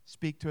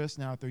Speak to us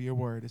now through your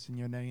word. It's in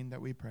your name that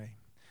we pray.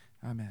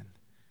 Amen.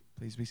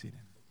 Please be seated.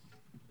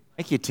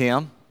 Thank you,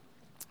 Tim.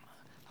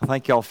 I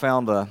think y'all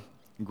found a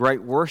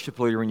great worship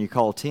leader when you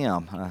call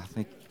Tim. I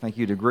think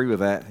you'd agree with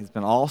that. He's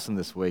been awesome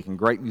this week and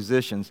great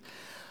musicians.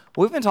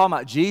 We've been talking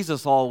about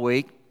Jesus all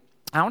week.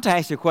 I want to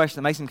ask you a question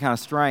that may seem kind of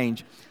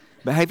strange,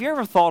 but have you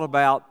ever thought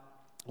about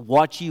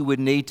what you would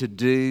need to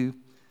do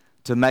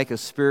to make a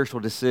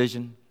spiritual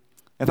decision?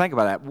 And think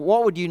about that.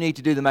 What would you need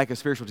to do to make a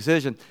spiritual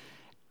decision?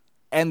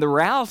 And the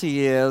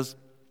reality is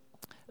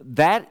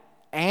that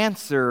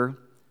answer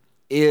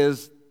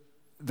is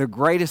the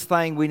greatest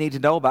thing we need to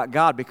know about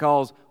God,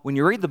 because when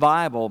you read the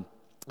Bible,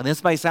 and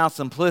this may sound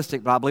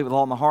simplistic, but I believe with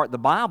all my heart, the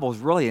Bible is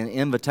really an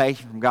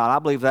invitation from God. I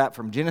believe that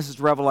from Genesis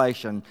to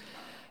Revelation,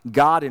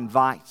 God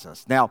invites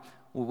us. Now,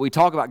 we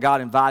talk about God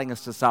inviting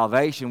us to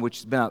salvation, which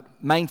has been a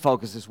main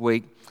focus this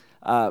week,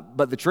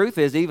 but the truth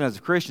is, even as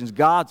Christians,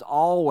 God's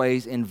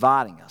always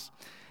inviting us.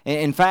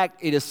 In fact,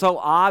 it is so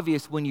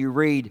obvious when you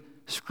read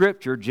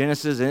Scripture,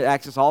 Genesis and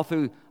Exodus, all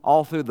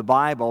through the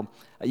Bible.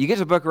 You get to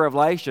the book of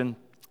Revelation,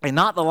 and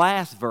not the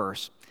last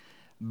verse,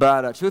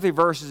 but 2 or 3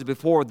 verses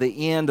before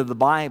the end of the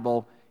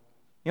Bible,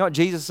 you know what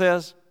Jesus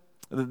says?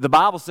 The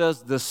Bible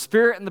says, the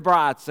Spirit and the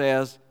bride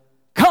says,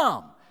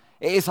 come.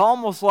 It's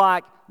almost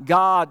like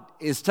God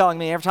is telling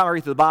me, every time I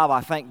read through the Bible,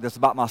 I think this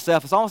about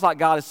myself. It's almost like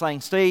God is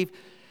saying, Steve,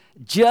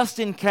 just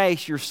in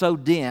case you're so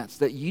dense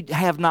that you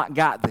have not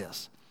got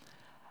this,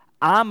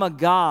 I'm a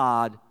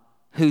God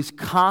who's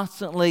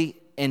constantly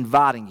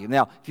inviting you.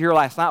 Now, if you're here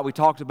last night, we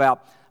talked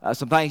about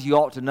some things you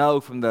ought to know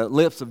from the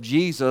lips of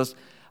Jesus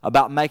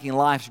about making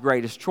life's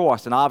greatest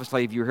choice. And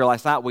obviously, if you were here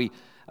last night, we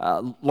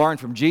learned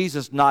from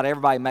Jesus not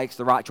everybody makes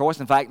the right choice.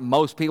 In fact,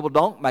 most people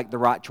don't make the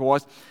right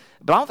choice.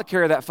 But I want to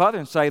carry that further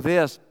and say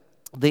this.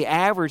 The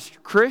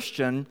average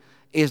Christian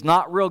is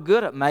not real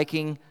good at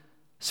making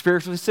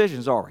spiritual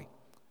decisions, are we?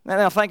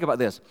 Now think about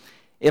this.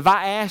 If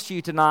I asked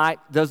you tonight,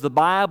 does the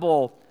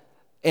Bible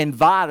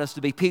invite us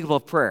to be people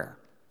of prayer?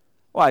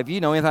 Well, if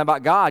you know anything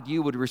about God,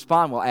 you would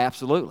respond, well,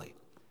 absolutely.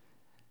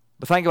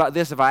 But think about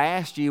this. If I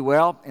asked you,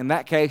 well, in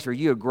that case, are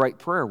you a great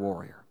prayer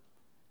warrior?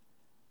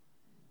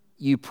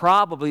 You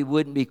probably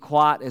wouldn't be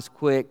quite as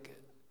quick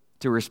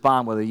to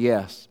respond with a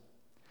yes.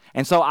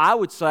 And so I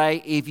would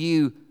say, if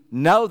you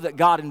know that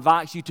God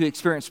invites you to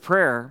experience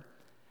prayer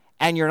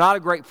and you're not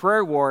a great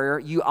prayer warrior,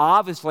 you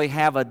obviously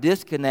have a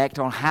disconnect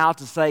on how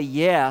to say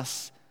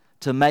yes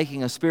to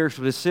making a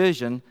spiritual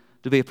decision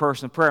to be a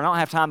person of prayer. And I don't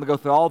have time to go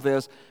through all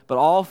this, but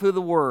all through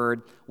the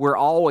Word,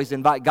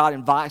 God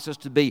invites us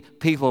to be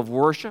people of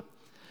worship.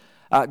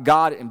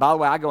 God, and by the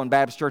way, I go in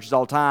Baptist churches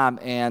all the time,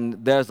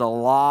 and there's a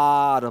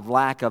lot of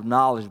lack of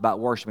knowledge about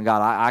worshiping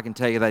God. I can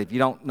tell you that if you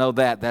don't know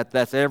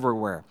that's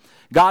everywhere.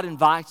 God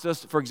invites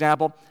us, for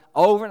example,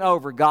 over and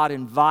over, God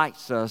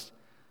invites us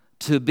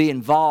to be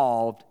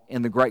involved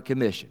in the Great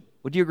Commission.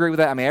 Would you agree with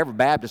that? I mean, every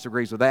Baptist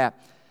agrees with that.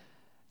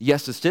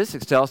 Yes,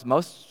 statistics tell us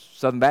most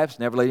Southern Baptists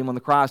never lead anyone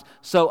to Christ.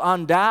 So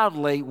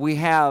undoubtedly, we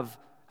have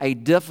a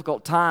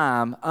difficult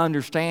time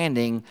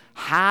understanding,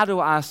 how do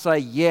I say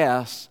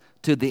yes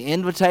to the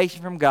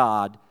invitation from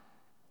God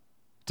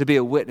to be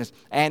a witness?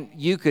 And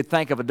you could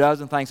think of a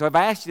dozen things. So if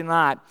I asked you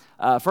tonight,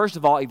 first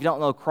of all, if you don't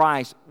know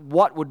Christ,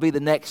 what would be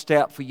the next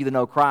step for you to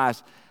know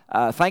Christ?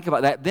 Think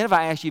about that. Then if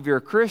I ask you if you're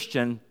a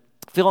Christian,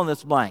 fill in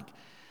this blank.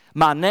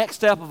 My next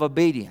step of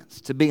obedience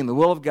to be in the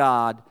will of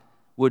God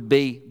would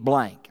be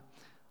blank.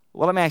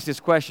 Well, let me ask you this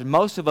question.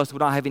 Most of us would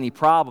not have any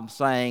problem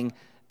saying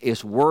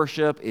it's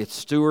worship, it's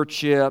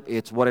stewardship,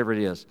 it's whatever it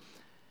is.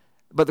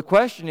 But the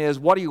question is,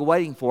 what are you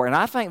waiting for? And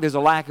I think there's a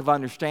lack of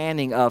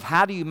understanding of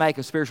how do you make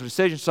a spiritual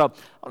decision. So I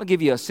want to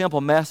give you a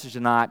simple message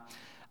tonight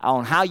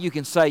on how you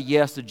can say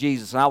yes to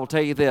Jesus. And I will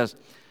tell you this.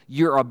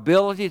 Your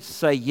ability to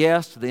say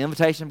yes to the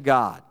invitation of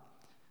God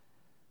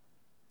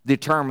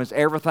determines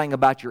everything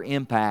about your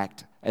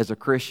impact as a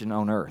Christian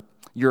on earth.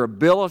 Your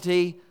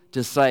ability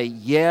to say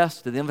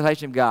yes to the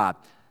invitation of God.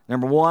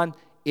 Number one,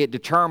 it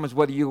determines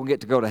whether you will get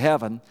to go to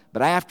heaven.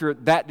 But after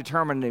that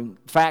determining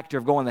factor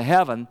of going to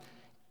heaven,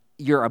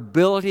 your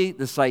ability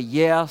to say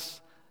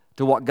yes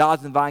to what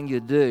God's inviting you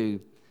to do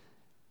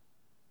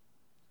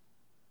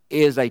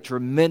is a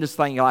tremendous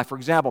thing in your life. For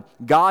example,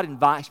 God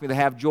invites me to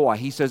have joy.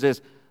 He says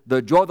this,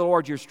 the joy of the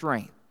Lord is your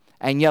strength.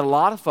 And yet a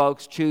lot of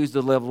folks choose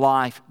to live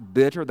life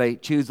bitter. They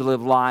choose to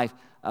live life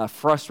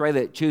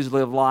frustrated. They choose to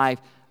live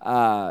life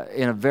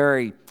in a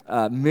very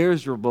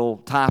miserable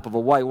type of a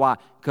way. Why?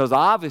 Because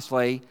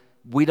obviously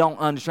we don't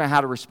understand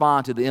how to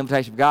respond to the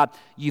invitation of God.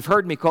 You've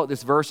heard me quote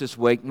this verse this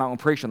week. I'm not going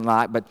to preach on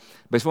tonight, but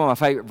it's one of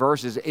my favorite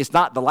verses. It's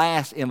not the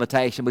last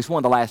invitation, but it's one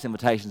of the last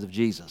invitations of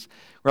Jesus.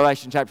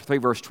 Revelation chapter 3,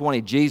 verse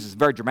 20, Jesus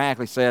very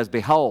dramatically says,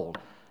 behold,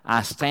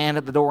 I stand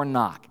at the door and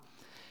knock.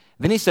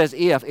 Then he says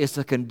if. It's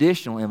a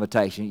conditional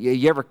invitation.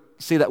 You ever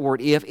see that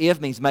word if? If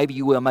means maybe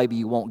you will, maybe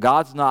you won't.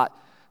 God's not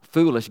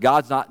foolish.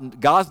 God's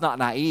not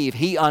naive.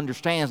 He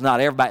understands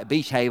not everybody at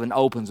Beach Haven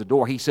opens the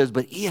door. He says,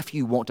 but if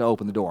you want to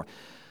open the door.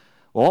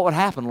 Well, what would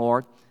happen,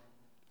 Lord?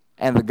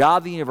 And the God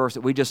of the universe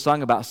that we just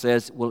sung about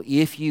says, well,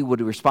 if you would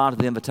respond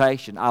to the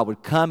invitation, I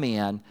would come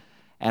in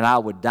and I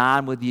would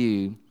dine with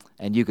you,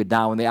 and you could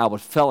dine with me. I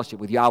would fellowship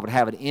with you. I would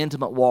have an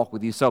intimate walk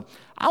with you. So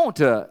I want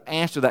to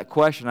answer that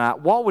question.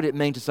 What would it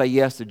mean to say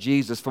yes to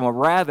Jesus from a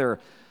rather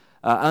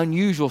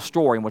unusual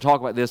story? And we'll talk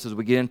about this as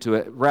we get into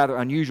it. Rather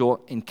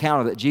unusual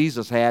encounter that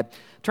Jesus had.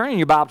 Turn in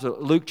your Bible to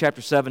Luke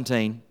chapter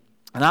 17,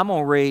 and I'm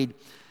going to read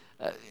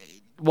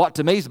what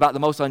to me is about the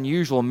most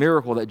unusual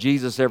miracle that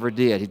Jesus ever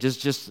did. It's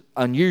just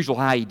unusual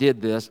how he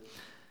did this.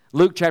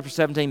 Luke chapter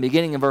 17,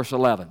 beginning in verse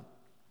 11.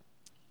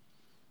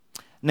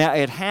 Now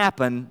it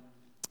happened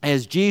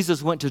as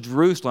Jesus went to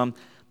Jerusalem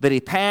that he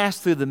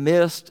passed through the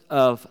midst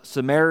of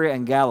Samaria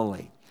and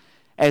Galilee.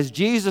 As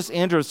Jesus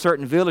entered a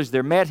certain village,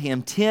 there met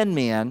him 10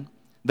 men.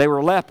 They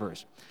were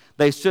lepers.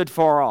 They stood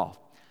far off.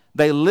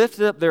 They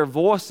lifted up their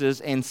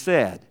voices and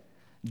said,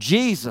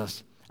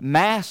 Jesus,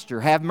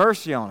 Master, have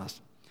mercy on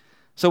us.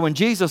 So when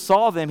Jesus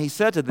saw them, he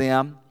said to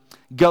them,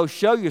 Go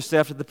show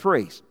yourself to the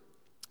priest.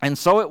 And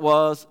so it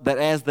was that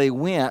as they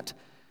went,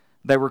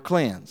 they were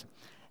cleansed.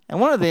 And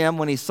one of them,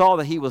 when he saw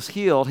that he was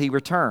healed, he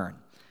returned.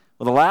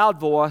 With a loud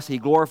voice, he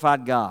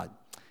glorified God.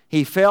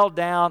 He fell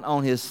down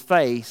on his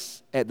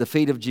face at the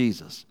feet of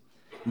Jesus,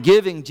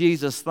 giving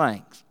Jesus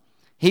thanks.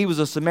 He was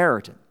a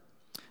Samaritan.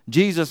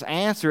 Jesus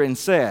answered and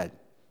said,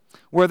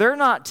 Were there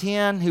not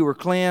 10 who were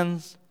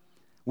cleansed?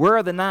 Where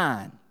are the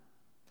 9?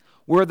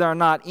 Were there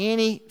not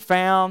any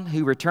found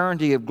who returned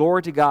to give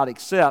glory to God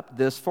except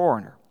this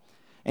foreigner?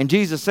 And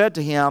Jesus said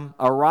to him,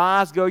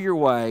 Arise, go your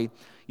way.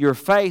 Your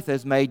faith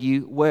has made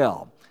you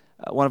well.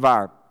 One of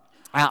our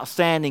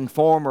outstanding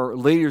former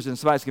leaders in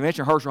Somebody's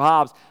Convention, Herschel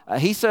Hobbs,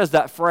 he says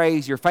that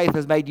phrase, your faith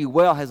has made you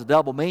well, has a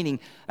double meaning.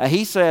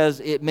 He says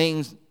it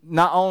means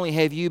not only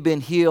have you been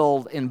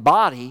healed in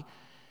body,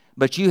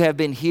 but you have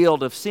been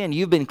healed of sin.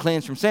 You've been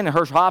cleansed from sin. And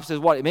Herschel Hobbs says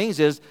what it means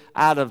is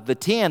out of the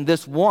 10,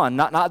 this one,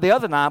 not the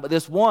other 9, but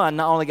this one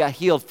not only got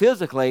healed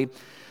physically,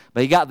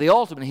 but he got the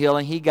ultimate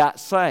healing. He got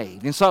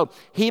saved. And so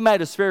he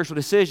made a spiritual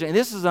decision. And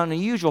this is an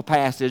unusual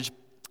passage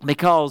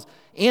because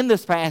in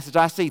this passage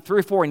I see 3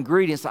 or 4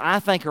 ingredients that I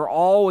think are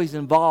always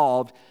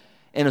involved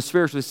in a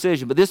spiritual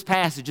decision. But this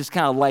passage just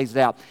kind of lays it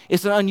out.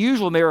 It's an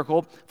unusual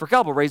miracle for a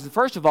couple of reasons.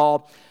 First of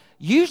all,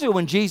 usually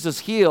when Jesus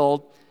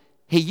healed,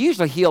 he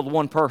usually healed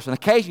one person.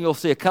 Occasionally you'll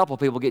see a couple of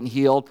people getting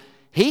healed.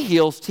 He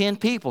heals 10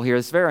 people here.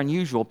 It's very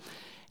unusual.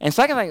 And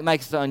second thing that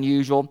makes it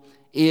unusual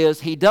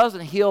is he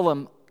doesn't heal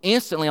them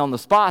instantly on the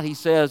spot. He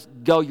says,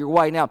 go your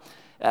way. Now,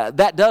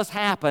 that does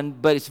happen,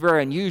 but it's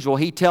very unusual.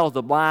 He tells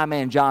the blind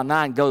man in John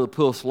 9, go to the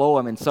pool of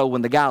Siloam. And so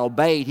when the guy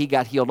obeyed, he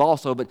got healed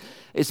also. But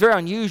it's very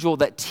unusual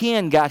that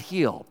 10 got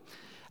healed.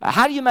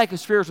 How do you make a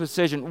spiritual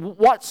decision?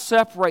 What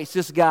separates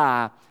this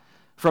guy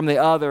from the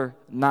other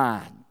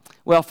 9?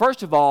 Well,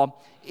 first of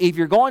all, if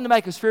you're going to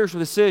make a spiritual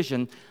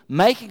decision,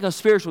 making a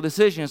spiritual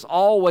decision is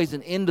always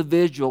an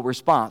individual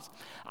response.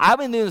 I've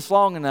been doing this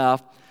long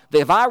enough that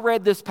if I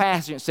read this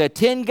passage and said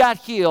 10 got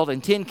healed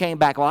and 10 came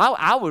back, well,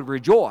 I would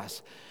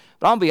rejoice.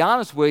 But I'm going to be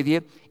honest with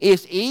you,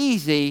 it's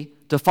easy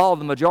to follow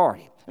the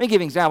majority. Let me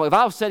give you an example. If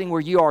I was sitting where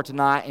you are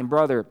tonight and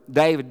Brother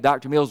David,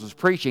 Dr. Mills, was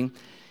preaching,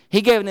 he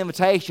gave an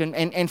invitation,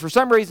 and for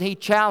some reason he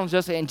challenged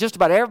us, and just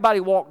about everybody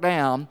walked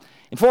down.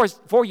 And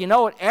before you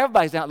know it,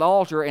 everybody's down at the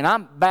altar, and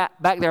I'm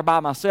back there by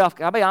myself.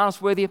 Can I be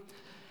honest with you?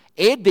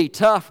 It'd be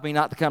tough for me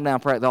not to come down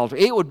and pray at the altar.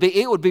 It would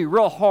be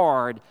real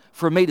hard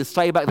for me to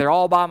stay back there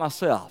all by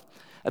myself.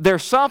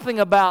 There's something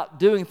about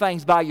doing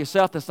things by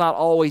yourself that's not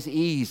always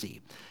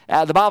easy.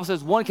 The Bible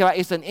says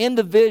it's an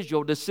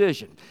individual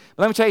decision.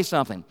 But let me tell you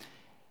something.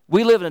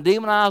 We live in a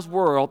demonized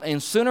world,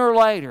 and sooner or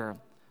later,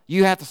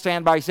 you have to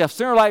stand by yourself.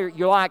 Sooner or later,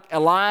 you're like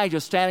Elijah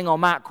standing on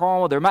Mount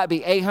Carmel. There might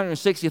be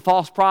 860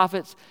 false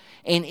prophets.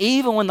 And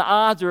even when the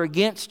odds are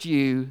against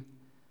you,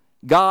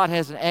 God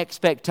has an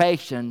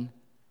expectation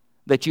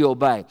that you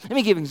obey. Let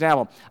me give you an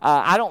example.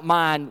 I don't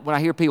mind when I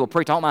hear people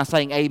preach, I don't mind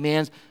saying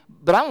amens,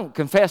 but I won't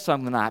confess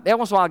something tonight. Every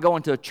once in a while I go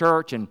into a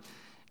church and,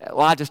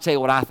 well, I just tell you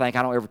what I think.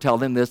 I don't ever tell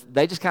them this.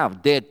 They just kind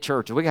of dead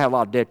churches. We have a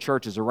lot of dead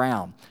churches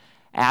around.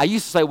 I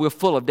used to say we're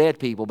full of dead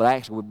people, but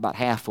actually we're about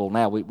half full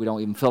now. We don't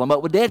even fill them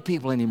up with dead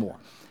people anymore.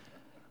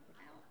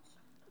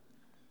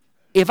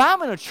 If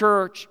I'm in a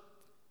church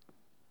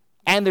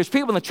and there's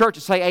people in the church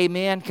that say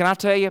amen, can I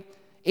tell you,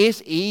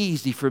 it's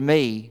easy for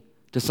me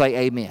to say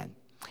amen.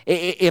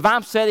 If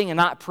I'm sitting and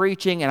not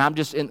preaching and I'm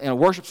just in a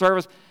worship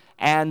service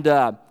and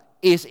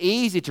it's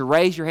easy to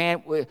raise your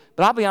hand, but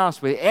I'll be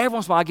honest with you, every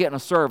once in a while I get in a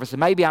service and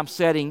maybe I'm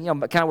sitting,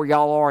 kind of where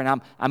y'all are,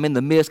 and I'm in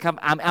the midst,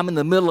 I'm in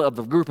the middle of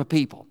the group of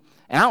people,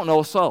 and I don't know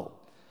a soul.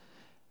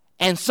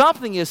 And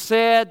something is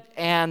said,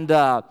 and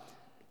I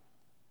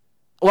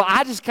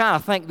just kind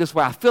of think this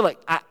way. I feel like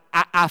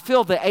I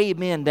feel the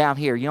amen down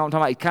here. You know what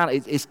I'm talking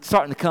about? It's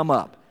starting to come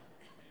up.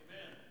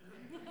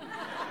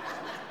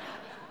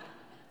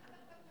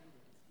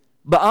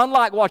 But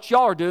unlike what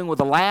y'all are doing with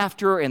the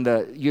laughter and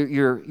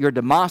you're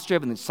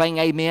demonstrative and saying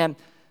amen,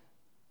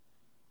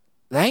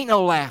 there ain't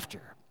no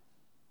laughter.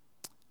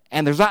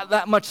 And there's not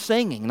that much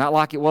singing, not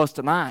like it was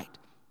tonight.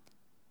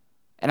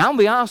 And I'm going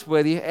to be honest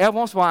with you, every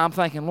once in a while I'm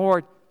thinking,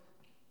 Lord,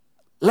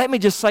 let me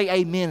just say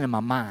amen in my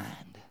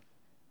mind.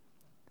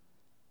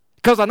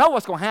 Because I know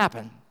what's going to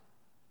happen.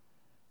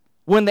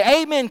 When the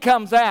amen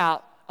comes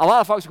out, a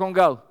lot of folks are going to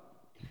go.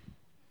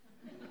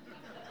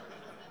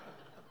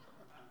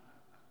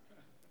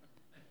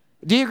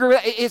 Do you agree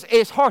with that?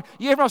 It's hard.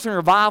 You ever notice in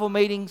revival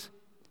meetings,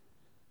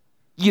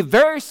 you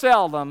very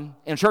seldom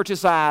in a church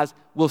this size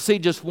will see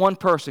just one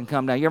person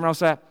come down. You ever notice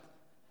that?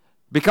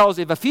 Because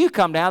if a few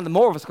come down, the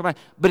more of us come down.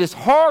 But it's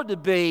hard to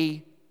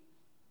be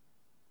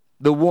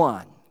the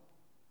one.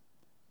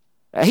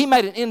 He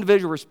made an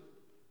individual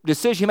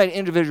decision. He made an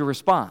individual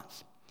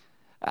response.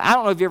 I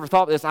don't know if you ever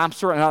thought this. I'm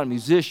certainly not a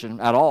musician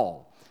at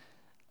all.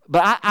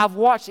 But I've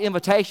watched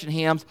invitation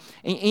hymns.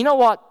 And you know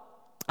what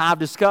I've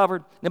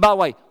discovered? And by the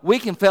way, we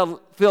can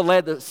feel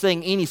led to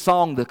sing any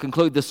song to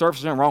conclude this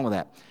service. There's nothing wrong with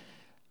that.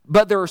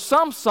 But there are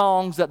some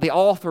songs that the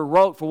author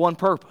wrote for one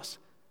purpose,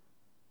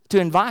 to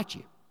invite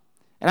you.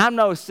 And I've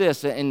noticed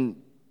this,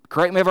 and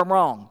correct me if I'm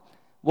wrong.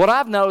 What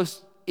I've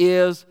noticed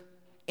is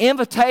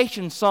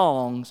invitation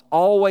songs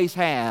always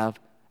have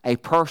a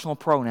personal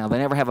pronoun. They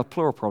never have a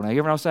plural pronoun. You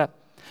ever notice that?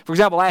 For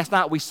example, last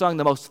night we sung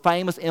the most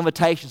famous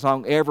invitation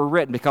song ever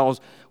written because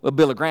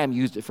Billy Graham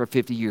used it for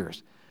 50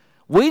 years.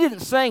 We didn't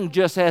sing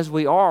just as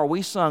we are.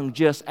 We sung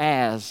just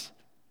as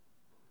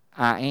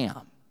I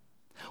am.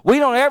 We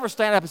don't ever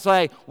stand up and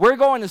say, we're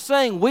going to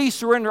sing, we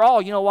surrender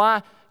all. You know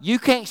why? You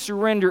can't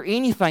surrender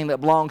anything that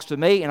belongs to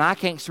me, and I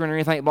can't surrender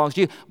anything that belongs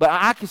to you. But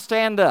I could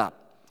stand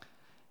up.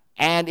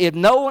 And if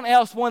no one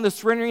else wanted to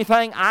surrender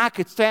anything, I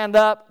could stand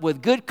up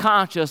with good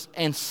conscience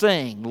and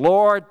sing,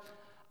 Lord,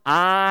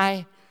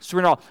 I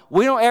surrender all.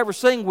 We don't ever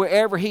sing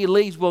wherever He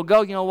leads, we'll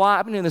go. You know why?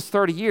 I've been doing this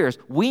 30 years.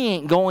 We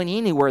ain't going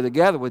anywhere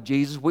together with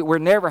Jesus. We'll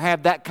never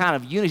have that kind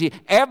of unity.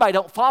 Everybody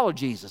don't follow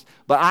Jesus.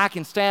 But I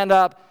can stand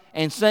up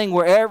and sing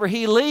wherever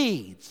He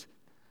leads.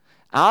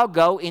 I'll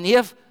go, and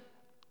if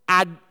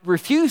I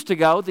refuse to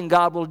go, then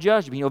God will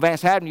judge me. You know,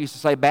 Vance Haddon used to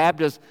say,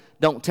 Baptists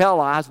don't tell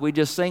lies, we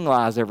just sing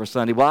lies every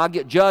Sunday. Well, I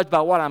get judged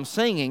by what I'm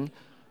singing,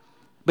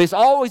 but it's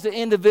always an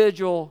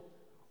individual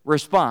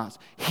response.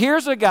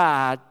 Here's a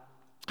guy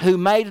who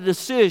made a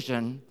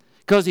decision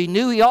because he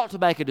knew he ought to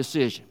make a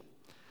decision.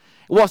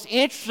 What's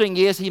interesting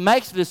is he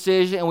makes a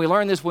decision, and we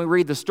learn this when we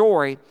read the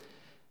story.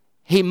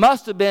 He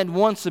must have been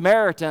one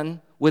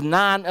Samaritan with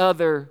 9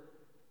 other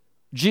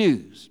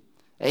Jews.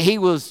 He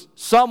was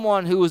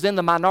someone who was in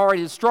the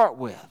minority to start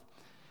with.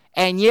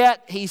 And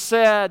yet he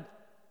said,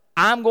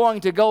 I'm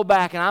going to go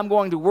back and I'm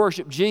going to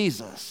worship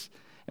Jesus.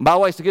 And by the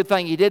way, it's a good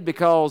thing he did,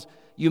 because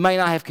you may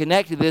not have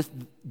connected this.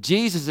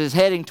 Jesus is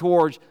heading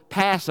towards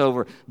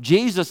Passover.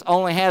 Jesus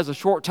only has a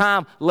short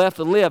time left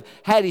to live.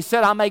 Had he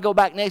said, I may go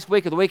back next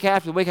week or the week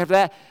after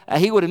that,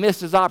 he would have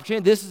missed his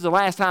opportunity. This is the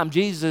last time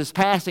Jesus is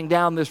passing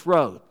down this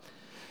road.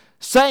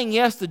 Saying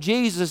yes to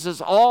Jesus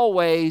is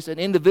always an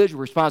individual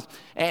response.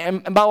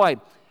 And by the way,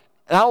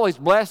 it always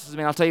blesses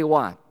me, and I'll tell you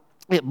why.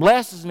 It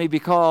blesses me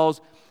because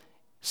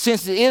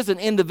since it is an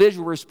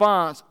individual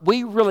response,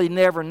 we really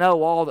never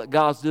know all that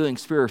God's doing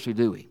spiritually,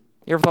 do we?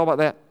 You ever thought about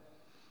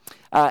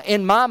that?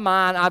 In my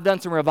mind, I've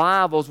done some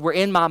revivals where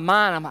in my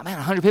mind, I'm like, man,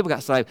 100 people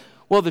got saved.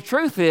 Well, the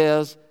truth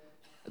is,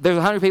 there's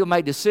 100 people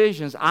made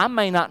decisions. I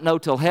may not know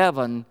till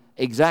heaven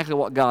exactly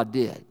what God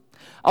did.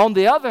 On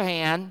the other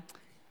hand,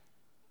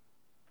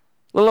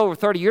 a little over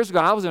 30 years ago,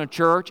 I was in a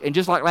church, and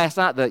just like last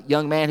night, the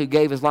young man who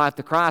gave his life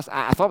to Christ,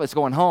 I thought it was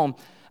going home.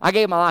 I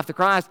gave my life to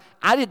Christ.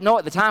 I didn't know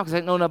at the time because I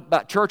didn't know enough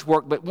about church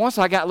work, but once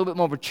I got a little bit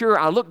more mature,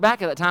 I looked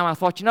back at that time, I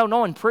thought,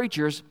 knowing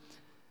preachers,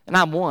 and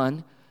I'm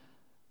one,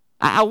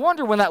 I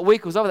wonder when that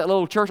week was over, that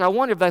little church, I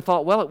wonder if they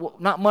thought, well,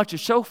 not much to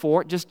show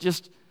for it,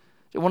 just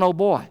one old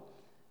boy.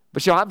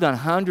 But I've done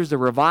hundreds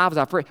of revivals.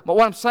 I've prayed. But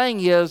what I'm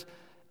saying is,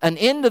 an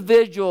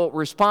individual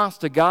response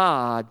to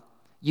God,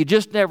 you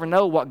just never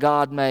know what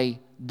God may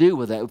do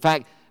with that. In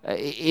fact,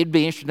 it'd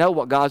be interesting to know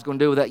what God's going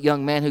to do with that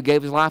young man who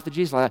gave his life to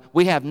Jesus.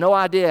 We have no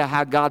idea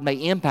how God may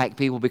impact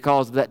people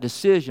because of that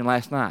decision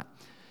last night.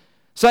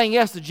 Saying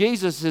yes to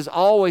Jesus is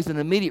always an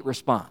immediate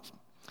response.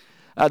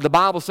 The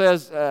Bible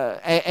says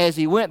as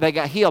he went, they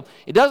got healed.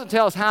 It doesn't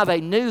tell us how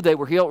they knew they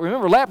were healed.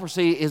 Remember,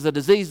 leprosy is a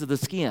disease of the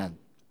skin.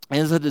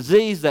 And it's a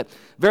disease that's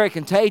very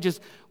contagious,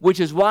 which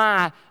is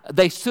why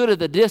they stood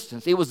at a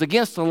distance. It was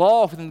against the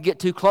law for them to get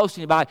too close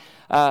to anybody.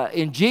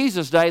 In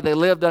Jesus' day, they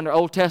lived under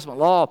Old Testament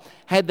law.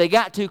 Had they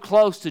got too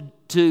close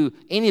to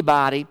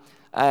anybody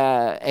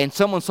and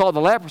someone saw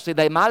the leprosy,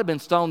 they might have been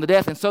stoned to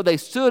death. And so they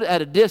stood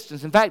at a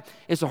distance. In fact,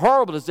 it's a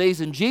horrible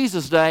disease. In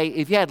Jesus' day,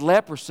 if you had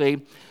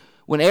leprosy,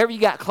 whenever you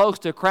got close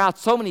to a crowd,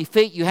 so many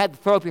feet, you had to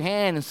throw up your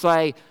hand and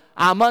say,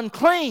 I'm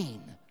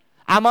unclean.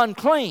 I'm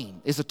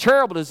unclean. It's a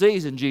terrible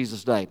disease in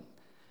Jesus' day.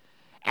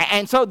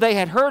 And so they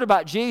had heard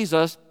about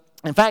Jesus.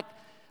 In fact,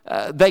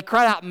 they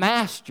cried out,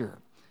 Master.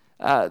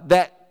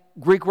 That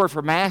Greek word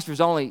for master is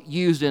only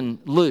used in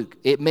Luke.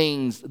 It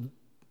means,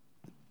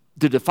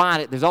 to define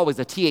it, there's always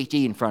a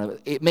THE in front of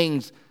it. It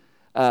means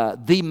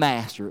the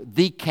master,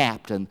 the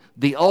captain,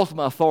 the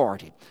ultimate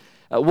authority.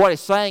 What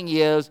it's saying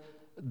is,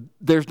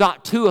 there's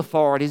not two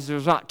authorities,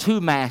 there's not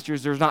two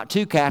masters, there's not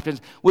two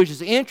captains, which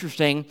is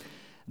interesting.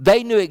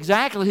 They knew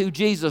exactly who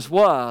Jesus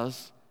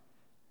was.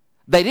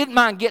 They didn't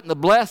mind getting the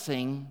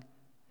blessing,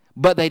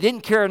 but they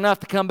didn't care enough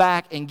to come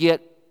back and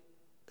get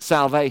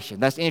salvation.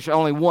 That's interesting.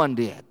 Only one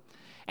did.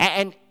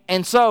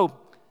 And so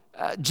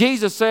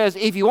Jesus says,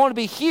 if you want to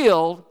be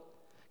healed,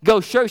 go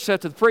show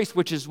yourself to the priest,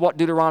 which is what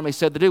Deuteronomy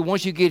said to do.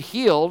 Once you get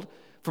healed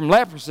from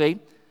leprosy,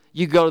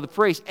 you go to the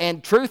priest.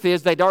 And truth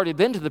is, they'd already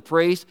been to the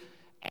priest.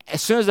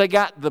 As soon as they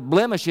got the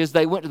blemishes,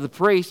 they went to the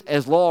priest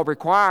as law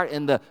required,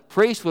 and the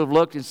priest would have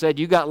looked and said,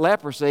 you got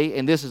leprosy,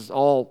 and this is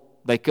all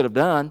they could have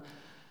done.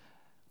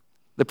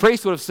 The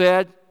priest would have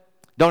said,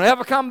 don't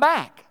ever come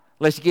back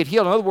unless you get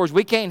healed. In other words,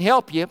 we can't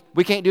help you.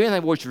 We can't do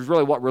anything, which is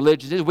really what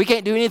religion is. We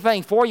can't do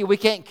anything for you. We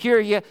can't cure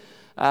you.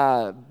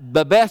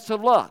 The best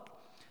of luck.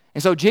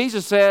 And so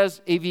Jesus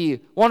says, if you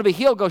want to be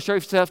healed, go show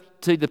yourself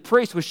to the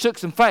priest, which took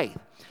some faith.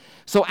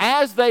 So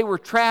as they were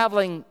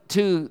traveling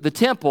to the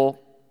temple,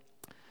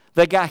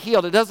 they got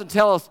healed. It doesn't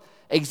tell us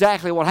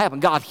exactly what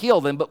happened. God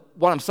healed them, but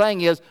what I'm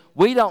saying is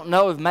we don't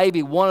know if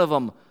maybe one of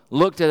them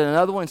looked at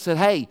another one and said,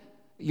 hey,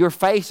 your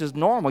face is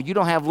normal. You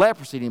don't have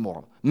leprosy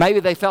anymore. Maybe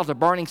they felt a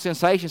burning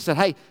sensation and said,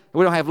 hey,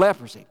 we don't have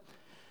leprosy.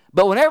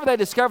 But whenever they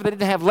discovered they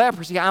didn't have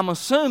leprosy, I'm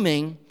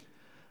assuming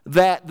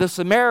that the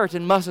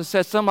Samaritan must have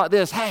said something like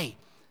this, hey,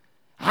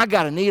 I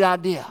got a neat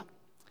idea.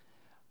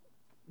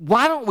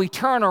 Why don't we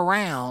turn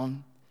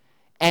around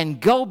and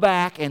go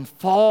back and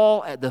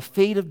fall at the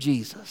feet of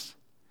Jesus?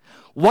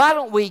 Why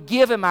don't we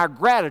give him our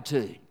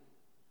gratitude?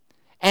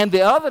 And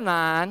the other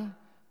 9,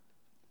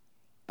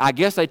 I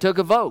guess they took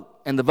a vote.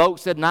 And the vote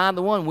said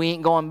 9-1, we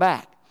ain't going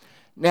back.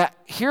 Now,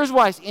 here's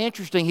why it's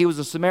interesting he was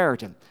a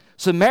Samaritan.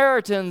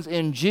 Samaritans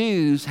and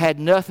Jews had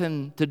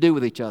nothing to do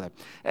with each other.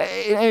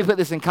 Let me put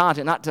this in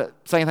context, not to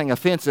say anything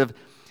offensive.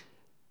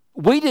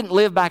 We didn't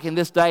live back in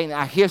this day in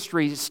our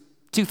history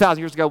 2,000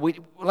 years ago.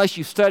 Unless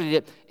you studied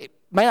it, it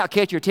may not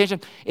catch your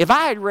attention. If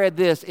I had read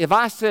this, if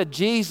I said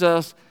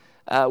Jesus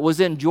was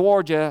in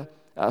Georgia,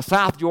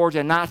 South Georgia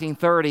in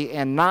 1930,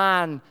 and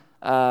 9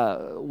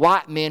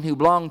 white men who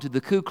belonged to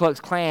the Ku Klux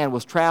Klan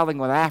was traveling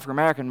with an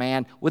African-American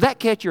man, would that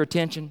catch your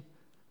attention?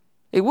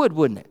 It would,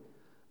 wouldn't it?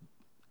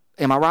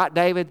 Am I right,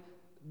 David?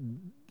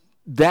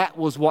 That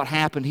was what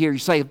happened here. You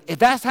say, if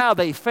that's how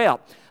they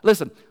felt.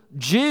 Listen,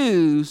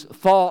 Jews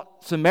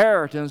thought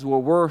Samaritans were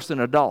worse than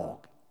a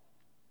dog.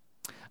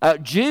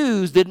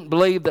 Jews didn't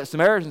believe that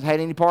Samaritans had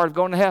any part of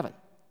going to heaven.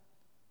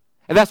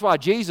 And that's why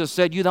Jesus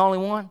said, you the only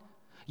one?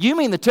 You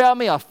mean to tell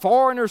me a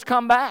foreigner's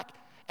come back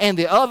and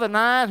the other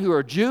 9 who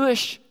are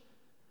Jewish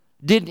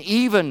didn't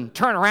even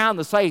turn around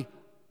to say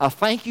a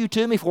thank you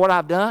to me for what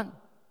I've done?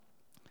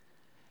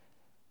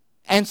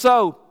 And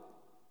so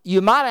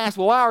you might ask,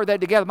 well, why were they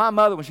together? My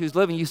mother, when she was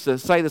living, used to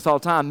say this all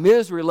the time,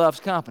 misery loves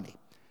company.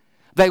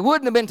 They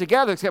wouldn't have been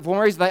together except for one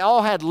reason. They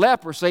all had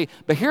leprosy.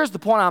 But here's the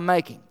point I'm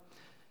making.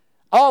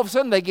 All of a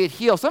sudden they get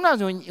healed.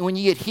 Sometimes when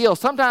you get healed,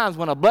 sometimes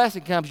when a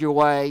blessing comes your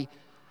way,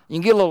 you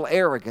can get a little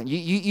arrogant.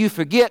 You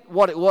forget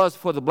what it was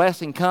before the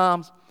blessing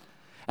comes.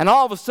 And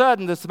all of a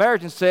sudden the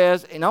Samaritan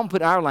says, and I'm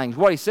putting our language,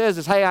 what he says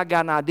is, hey, I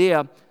got an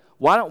idea.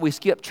 Why don't we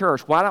skip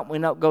church? Why don't we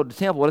not go to the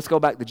temple? Let's go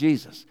back to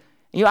Jesus.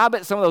 And, I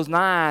bet some of those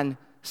 9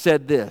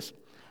 said this.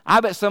 I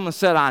bet someone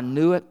said, I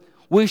knew it.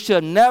 We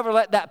should never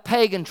let that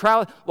pagan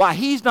travel. Why,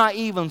 he's not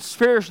even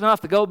spiritual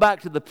enough to go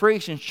back to the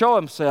priest and show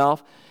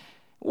himself.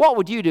 What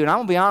would you do? And I'm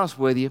going to be honest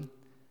with you.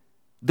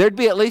 There'd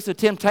be at least a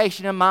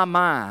temptation in my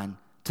mind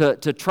to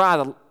try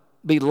to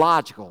be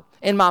logical.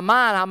 In my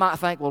mind, I might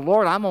think, well,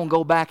 Lord, I'm going to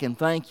go back and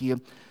thank you.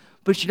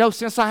 But,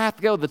 since I have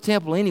to go to the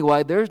temple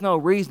anyway, there's no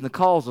reason to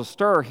cause a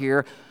stir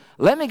here.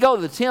 Let me go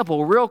to the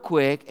temple real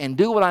quick and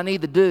do what I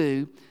need to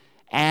do.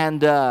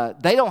 And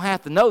they don't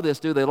have to know this,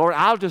 do they, Lord?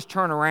 I'll just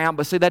turn around.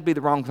 But see, that'd be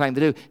the wrong thing to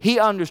do. He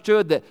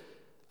understood that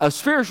a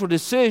spiritual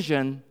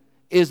decision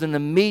is an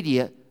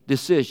immediate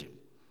decision.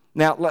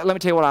 Now, let me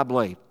tell you what I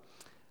believe.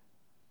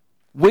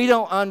 We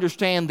don't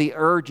understand the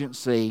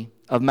urgency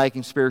of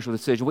making spiritual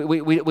decisions.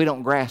 We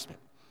don't grasp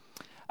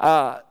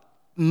it.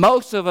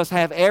 Most of us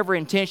have every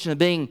intention of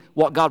being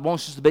what God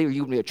wants us to be, or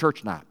you can be at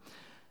church tonight.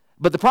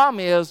 But the problem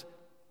is,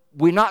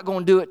 we're not going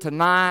to do it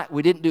tonight.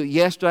 We didn't do it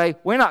yesterday.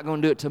 We're not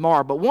going to do it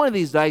tomorrow. But one of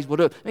these days, we'll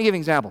do it. Let me give you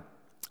an example.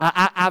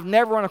 I've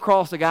never run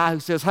across a guy who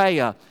says,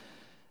 hey,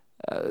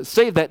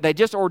 Steve, they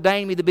just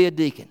ordained me to be a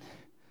deacon.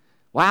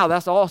 Wow,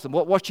 that's awesome.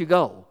 What's your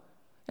goal?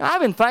 And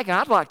I've been thinking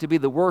I'd like to be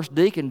the worst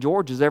deacon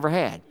George has ever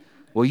had.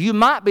 Well, you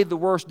might be the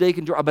worst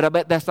deacon, but I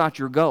bet that's not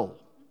your goal.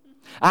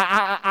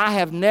 I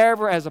have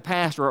never, as a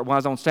pastor when I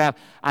was on staff,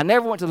 I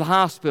never went to the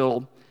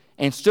hospital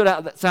and stood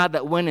outside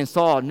that window and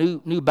saw a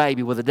new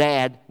baby with a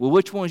dad. Well,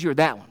 which one's yours?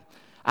 That one.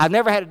 I've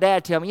never had a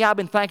dad tell me, yeah, I've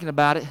been thinking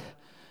about it.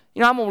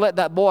 I'm going to let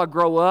that boy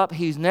grow up.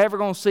 He's never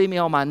going to see me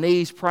on my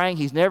knees praying.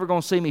 He's never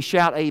going to see me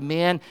shout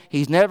amen.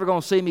 He's never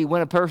going to see me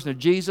win a person to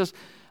Jesus.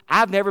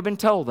 I've never been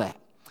told that.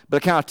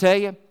 But can I tell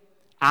you,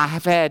 I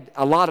have had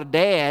a lot of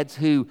dads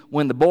who,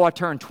 when the boy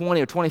turned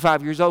 20 or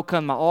 25 years old,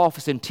 come to my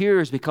office in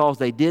tears because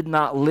they did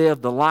not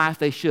live the life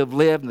they should have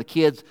lived, and the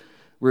kids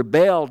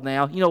rebelled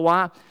now. You know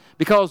why?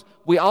 Because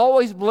we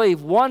always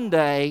believe one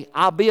day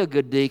I'll be a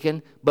good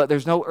deacon, but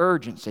there's no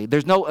urgency.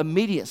 There's no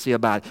immediacy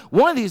about it.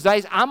 One of these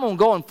days, I'm going to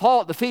go and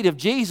fall at the feet of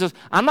Jesus.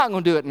 I'm not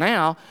going to do it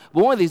now,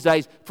 but one of these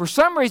days, for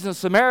some reason, the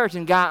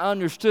Samaritan guy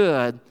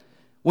understood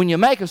when you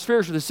make a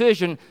spiritual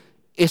decision,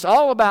 it's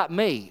all about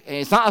me. And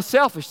it's not a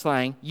selfish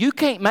thing. You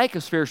can't make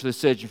a spiritual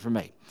decision for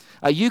me.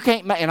 You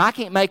can't, and I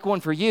can't make one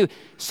for you.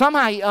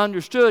 Somehow he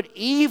understood,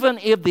 even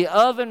if the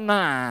other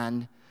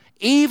 9,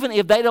 even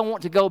if they don't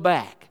want to go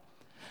back,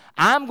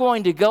 I'm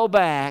going to go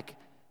back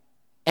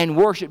and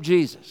worship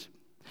Jesus.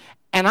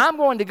 And I'm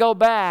going to go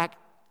back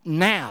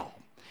now,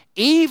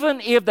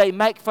 even if they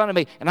make fun of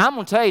me. And I'm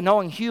going to tell you,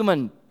 knowing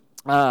human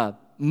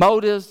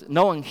motives,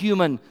 knowing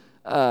human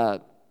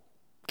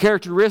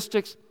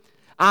characteristics,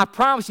 I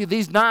promise you,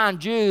 these 9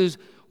 Jews,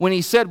 when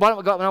he said, "Why don't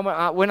we go?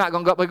 No, we're not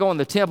going to go. We're going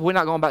to the temple. We're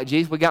not going back to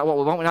Jesus. We got what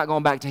we want. We're not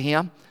going back to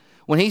him."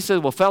 When he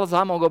said, "Well, fellas,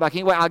 I'm going to go back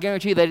anyway," I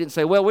guarantee you they didn't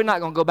say, "Well, we're not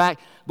going to go back,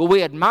 but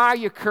we admire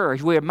your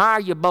courage. We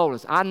admire your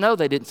boldness." I know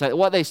they didn't say that.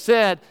 What they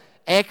said,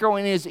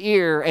 echoing in his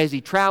ear as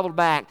he traveled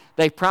back,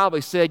 they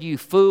probably said, "You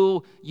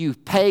fool, you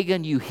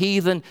pagan, you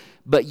heathen."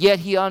 But yet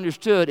he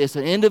understood it's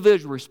an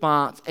individual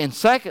response. And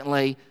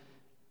secondly,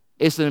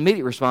 it's an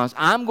immediate response.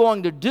 I'm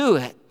going to do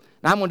it.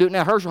 And I'm going to do it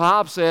now. Herschel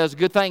Hobbs says,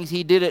 good things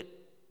he did it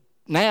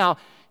now.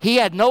 He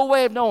had no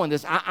way of knowing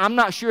this. I'm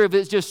not sure if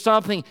it's just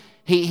something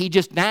he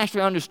just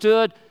naturally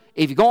understood.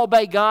 If you're going to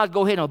obey God,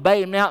 go ahead and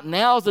obey him now.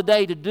 Now's the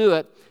day to do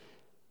it.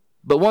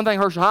 But one thing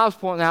Herschel Hobbs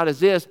pointed out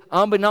is this: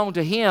 unbeknown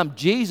to him,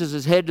 Jesus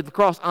is headed to the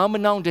cross.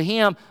 Unbeknown to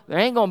him, there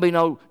ain't going to be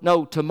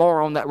no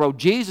tomorrow on that road.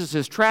 Jesus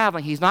is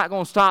traveling. He's not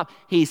going to stop.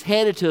 He's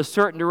headed to a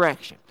certain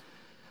direction.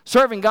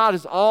 Serving God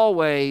is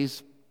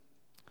always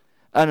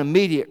an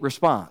immediate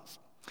response.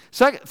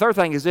 Third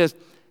thing is this: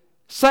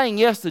 saying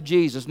yes to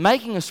Jesus,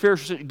 making a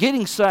spiritual decision,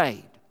 getting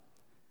saved.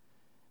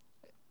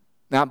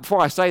 Now,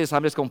 before I say this,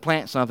 I'm just going to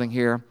plant something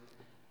here.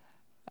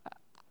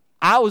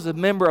 I was a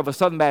member of a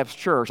Southern Baptist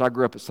church. I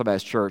grew up at Southern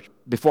Baptist church.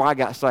 Before I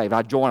got saved,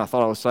 I joined. I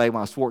thought I was saved when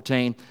I was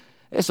 14.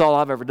 It's all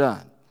I've ever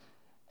done.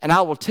 And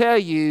I will tell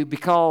you,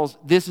 because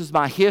this is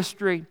my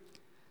history,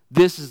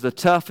 this is the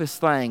toughest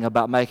thing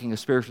about making a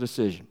spiritual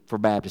decision for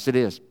Baptists. It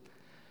is.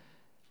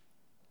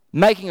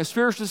 Making a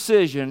spiritual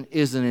decision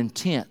is an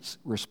intense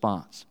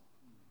response.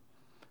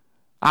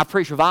 I've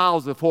preached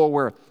revivals before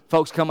where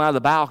folks come out of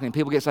the balcony and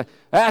people get say,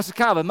 "That's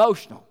kind of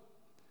emotional."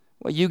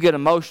 Well, you get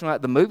emotional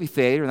at the movie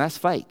theater, and that's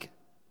fake.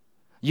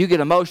 You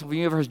get emotional for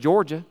University of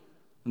Georgia,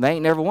 and they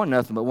ain't never won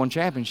nothing but one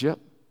championship.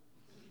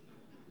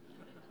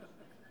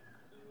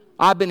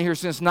 I've been here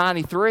since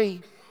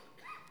 '93.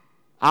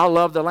 I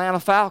love the Atlanta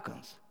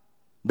Falcons.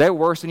 They're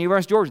worse than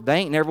University of Georgia. They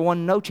ain't never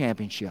won no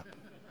championship.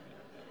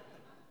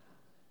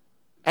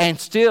 And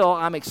still,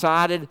 I'm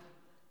excited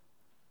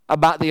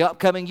about the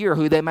upcoming year,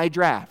 who they may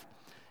draft.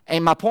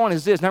 And my point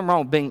is this: nothing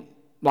wrong with being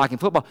like in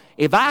football.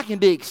 If I can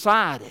be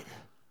excited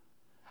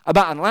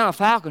about an Atlanta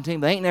Falcon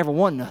team that ain't never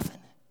won nothing,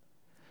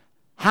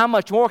 how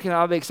much more can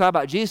I be excited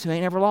about Jesus, who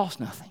ain't never lost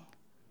nothing?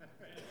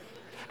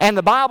 And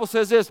the Bible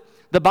says this.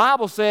 The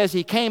Bible says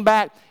he came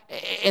back,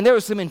 and there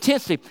was some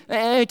intensity.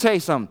 Let me tell you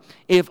something.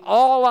 If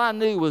all I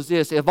knew was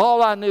this, if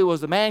all I knew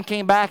was the man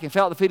came back and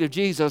fell at the feet of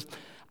Jesus,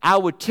 I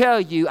would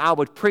tell you, I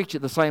would preach it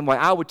the same way.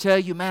 I would tell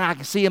you, man, I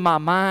can see in my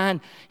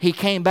mind, he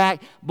came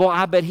back. Boy,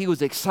 I bet he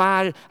was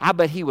excited. I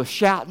bet he was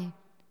shouting.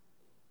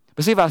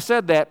 But see, if I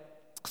said that,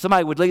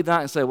 somebody would leave the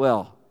night and say,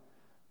 "Well,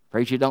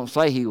 preacher, don't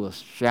say he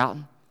was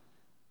shouting."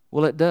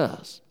 Well, it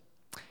does.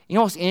 You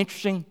know what's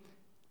interesting?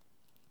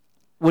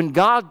 When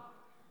God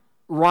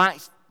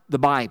writes the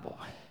Bible,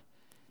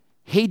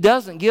 he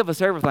doesn't give us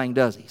everything,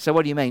 does he? So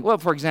what do you mean? Well,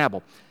 for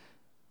example,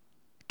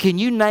 can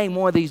you name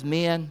one of these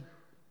men?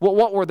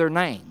 What were their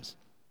names?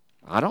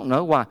 I don't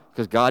know. Why?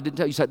 Because God didn't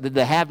tell you. You said, did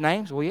they have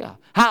names? Well, yeah.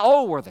 How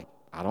old were they?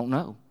 I don't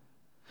know.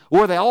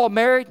 Were they all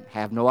married?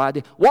 Have no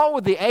idea. What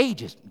were the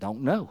ages?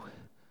 Don't know.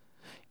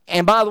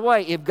 And by the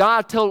way, if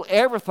God told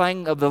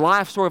everything of the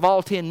life story of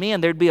all 10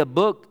 men, there'd be a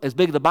book as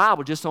big as the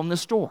Bible just on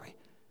this story.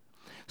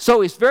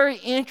 So it's very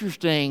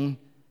interesting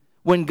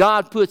when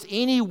God puts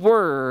any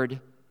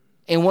word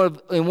in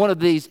one of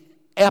these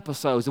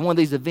episodes, in one of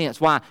these events.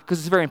 Why? Because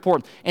it's very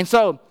important. And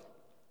so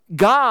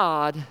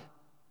God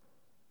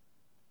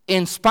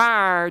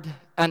inspired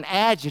an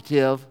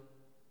adjective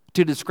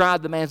to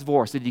describe the man's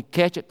voice. Did you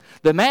catch it?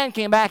 The man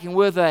came back and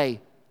with a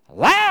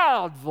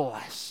loud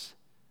voice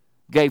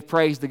gave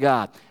praise to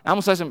God. I'm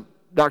going to say something,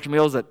 Dr.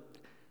 Mills, that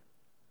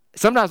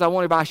sometimes I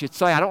wonder if I should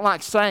say. I don't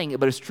like saying it,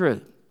 but it's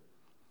true.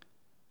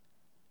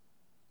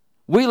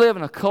 We live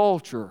in a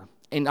culture,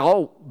 and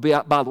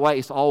by the way,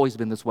 it's always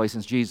been this way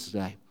since Jesus'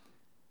 day.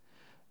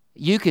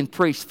 You can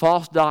preach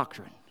false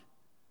doctrine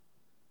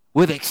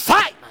with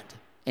excitement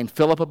and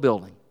fill up a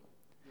building.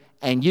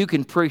 And you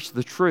can preach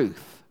the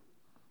truth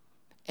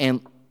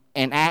and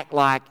act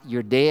like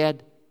you're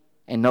dead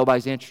and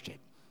nobody's interested.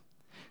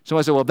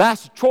 Somebody said, "Well,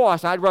 that's a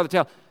choice. I'd rather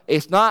tell."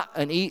 It's not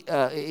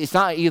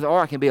either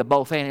or. It can be a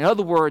both and. In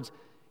other words,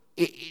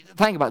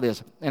 think about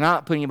this, and I'm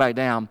not putting anybody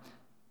down,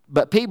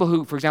 but people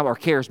who, for example, are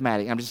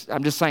charismatic.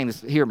 I'm just saying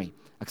this. Hear me,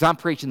 because I'm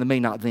preaching to me,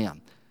 not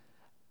them.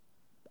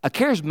 A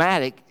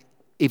charismatic,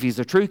 if he's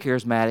a true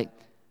charismatic,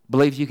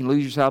 believes you can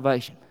lose your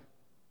salvation.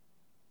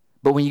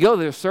 But when you go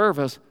to their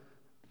service,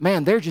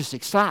 man, they're just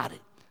excited.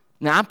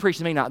 Now, I'm preaching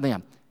to me, not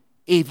them.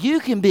 If you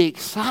can be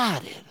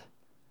excited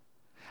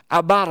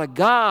about a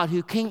God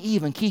who can't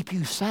even keep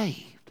you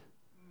saved,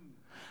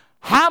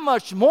 how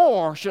much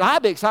more should I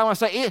be excited when I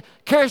say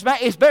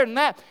charismatic? It's better than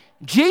that.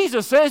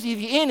 Jesus says if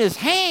you're in his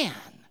hand,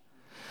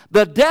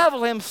 the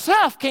devil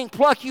himself can't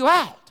pluck you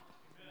out.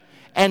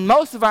 And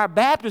most of our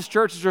Baptist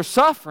churches are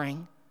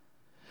suffering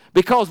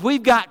because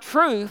we've got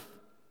truth,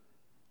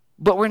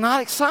 but we're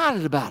not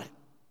excited about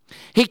it.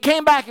 He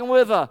came back and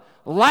with a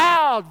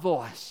loud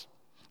voice.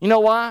 You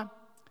know why?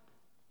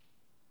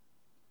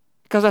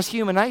 Because that's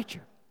human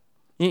nature.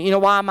 You know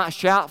why I might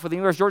shout for the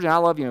University of Georgia? I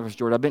love the University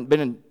of Georgia. I've been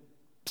in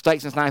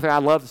state since 93. I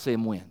love to see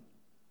them win.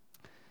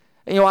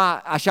 You know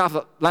why I shout for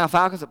the Atlanta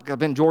Falcons? Because I've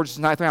been in Georgia since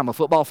 93. I'm a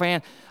football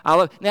fan.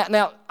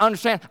 Now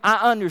understand.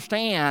 I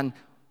understand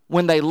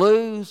when they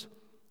lose.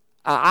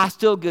 I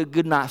still get a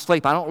good night's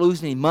sleep. I don't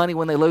lose any money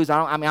when they lose.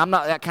 I'm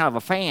not that kind of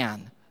a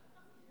fan.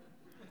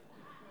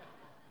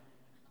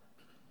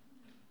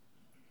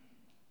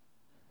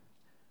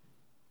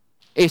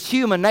 It's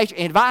human nature.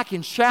 And if I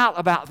can shout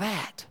about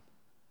that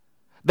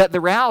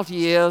the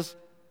reality is,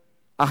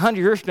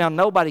 100 years from now,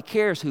 nobody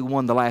cares who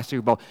won the last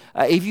Super Bowl.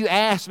 If you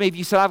asked me, if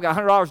you said, I've got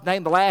 $100 to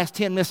name the last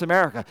 10 Miss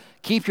America,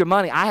 keep your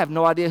money. I have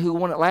no idea who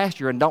won it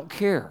last year and don't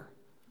care.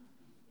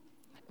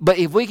 But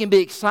if we can be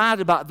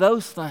excited about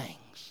those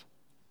things,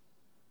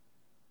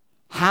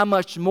 how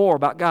much more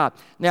about God?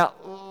 Now,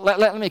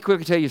 let me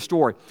quickly tell you a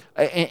story.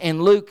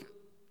 In Luke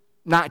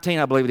 19,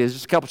 I believe it is,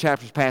 just a couple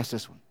chapters past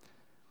this one,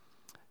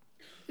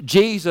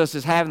 Jesus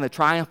is having the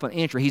triumphant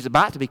entry. He's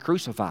about to be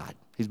crucified.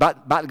 He's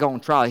about to go on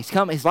trial.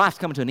 His life's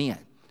coming to an end.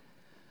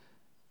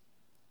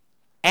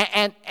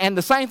 And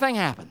the same thing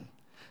happened.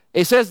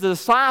 It says the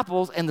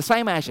disciples in the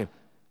same action,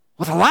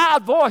 with a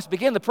loud voice,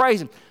 begin to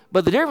praise him.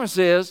 But the difference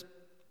is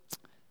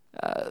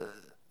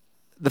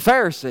the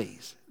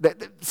Pharisees,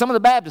 some of the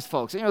Baptist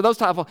folks, those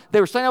type of folks, they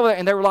were standing over there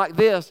and they were like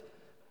this.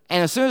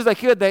 And as soon as they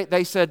could,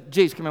 they said,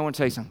 Jesus, come here, I want to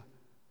tell you something.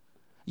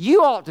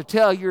 You ought to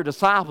tell your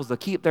disciples to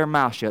keep their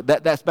mouth shut.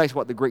 That's basically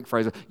what the Greek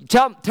phrase is.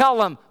 Tell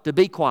them to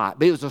be quiet.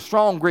 But it was a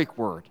strong Greek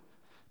word.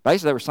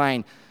 Basically, they were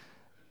saying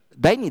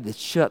they need to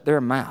shut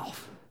their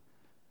mouth.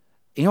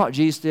 You know what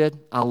Jesus did?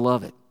 I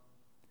love it.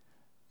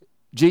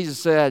 Jesus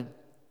said,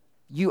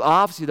 you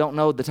obviously don't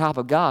know the type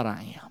of God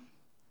I am.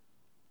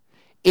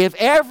 If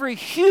every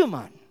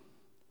human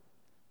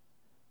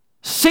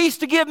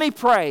ceased to give me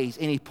praise,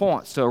 and he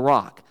points to a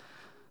rock,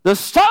 the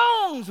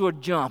stones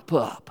would jump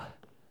up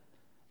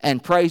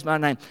and praise my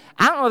name.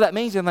 I don't know if that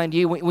means anything to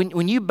you.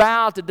 When you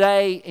bowed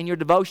today in your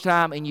devotion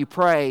time and you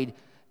prayed,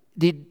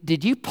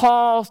 did you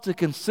pause to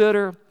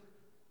consider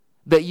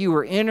that you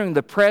were entering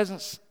the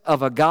presence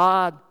of a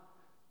God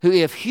who,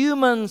 if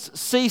humans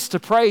cease to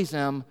praise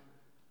him,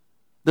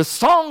 the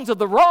songs of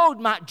the road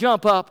might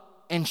jump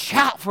up and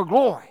shout for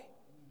glory?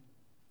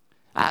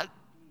 I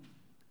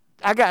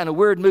got in a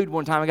weird mood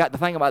one time. I got to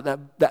think about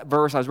that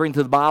verse. I was reading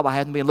through the Bible. I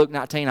hadn't been in Luke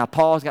 19. I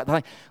paused, got to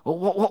think,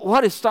 well,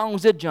 what if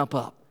songs did jump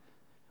up?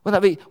 Wouldn't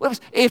that be?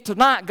 If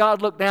tonight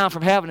God looked down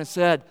from heaven and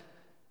said,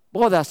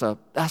 boy, that's a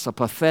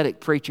pathetic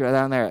preacher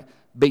down there at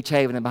Beach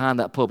Haven and behind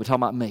that pulpit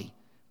talking about me.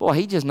 Boy,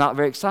 he's just not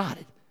very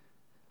excited.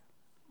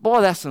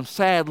 Boy, that's some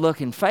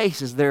sad-looking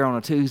faces there on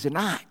a Tuesday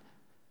night.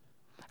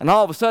 And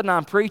all of a sudden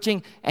I'm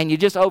preaching, and you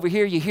just over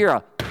here, you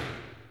hear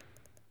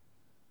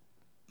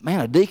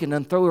a deacon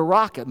done threw a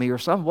rock at me or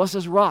something. What's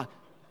this rock?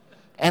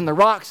 And the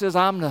rock says,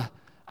 I'm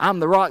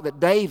the rock that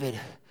David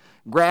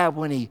grabbed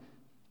when he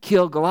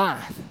killed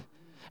Goliath.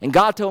 And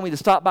God told me to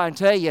stop by and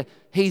tell you,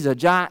 he's a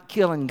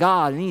giant-killing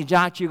God. And any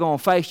giant you're going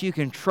to face, you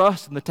can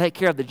trust him to take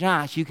care of the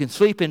giants. You can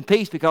sleep in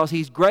peace because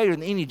he's greater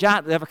than any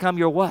giant that ever come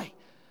your way.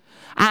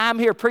 I'm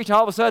here preaching.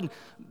 All of a sudden,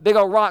 big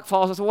old rock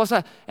falls. I said, what's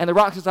that? And the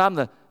rock says, I'm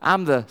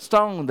the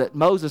stone that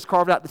Moses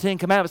carved out the Ten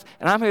Commandments.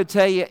 And I'm here to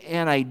tell you,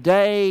 in a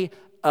day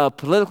of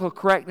political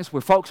correctness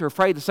where folks are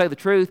afraid to say the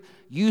truth,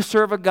 you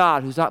serve a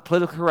God who's not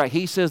politically correct.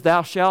 He says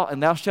thou shalt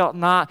and thou shalt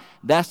not.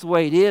 That's the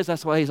way it is.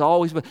 That's the way he's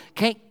always been.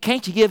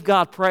 Can't you give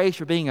God praise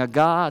for being a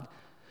God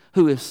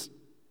who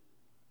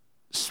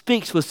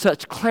speaks with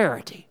such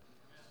clarity?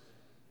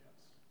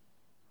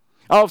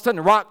 All of a sudden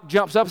the rock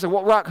jumps up and says,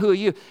 what rock, who are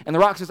you? And the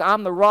rock says,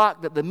 I'm the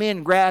rock that the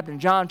men grabbed in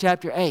John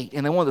chapter 8.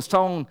 And they wanted to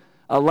stone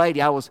a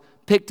lady. I was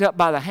picked up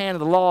by the hand of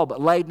the law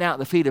but laid down at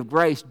the feet of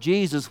grace.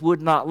 Jesus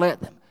would not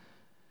let them.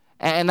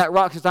 And that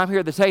rock says, I'm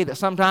here to tell you that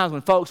sometimes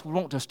when folks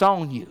want to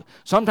stone you,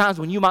 sometimes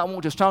when you might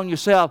want to stone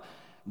yourself,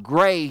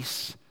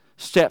 grace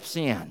steps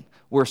in.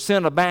 Where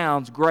sin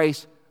abounds,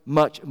 grace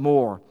much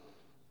more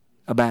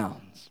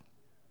abounds.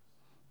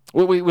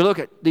 We look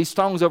at these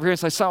stones over here and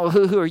say, so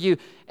who are you?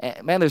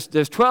 And man, there's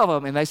 12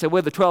 of them. And they said,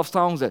 we're the 12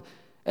 stones that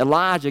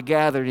Elijah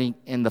gathered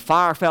and the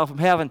fire fell from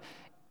heaven.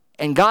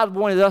 And God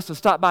wanted us to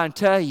stop by and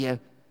tell you,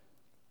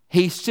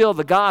 he's still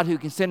the God who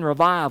can send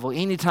revival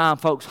anytime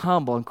folks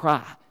humble and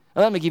cry.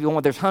 Now, let me give you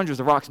one. There's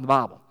hundreds of rocks in the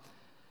Bible.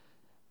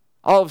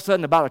 All of a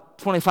sudden, about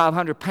a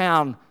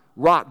 2,500-pound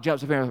Rock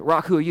jumps up here.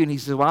 Rock, who are you? And he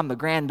says, well, I'm the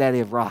granddaddy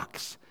of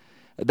rocks.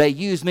 They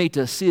use me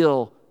to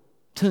seal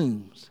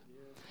tombs.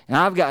 And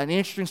I've got an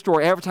interesting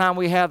story. Every time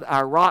we have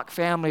our Rock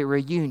family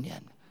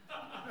reunion,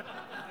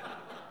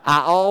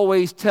 I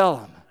always tell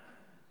them,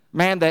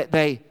 man, that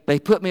they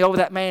put me over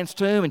that man's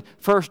tomb, and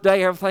first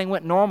day everything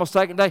went normal,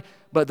 second day,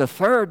 but the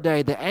third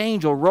day the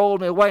angel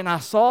rolled me away, and I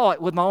saw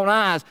it with my own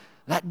eyes.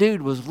 That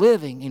dude was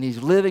living, and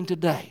he's living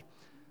today.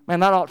 Man,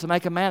 that ought to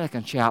make a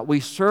mannequin shout. We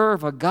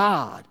serve a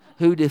God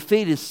who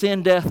defeated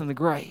sin, death, and the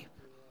grave.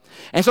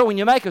 And so when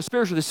you make a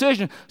spiritual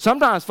decision,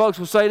 sometimes folks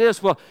will say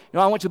this, well,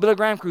 I went to a Billy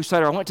Graham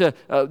crusade, or I went to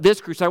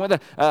this crusade, I went to,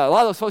 a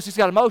lot of those folks just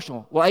got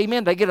emotional. Well,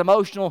 amen, they get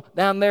emotional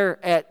down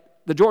there at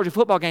the Georgia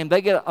football game.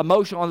 They get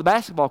emotional on the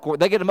basketball court.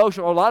 They get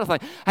emotional on a lot of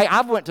things. Hey,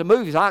 I went to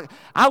movies.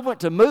 I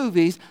went to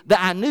movies that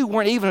I knew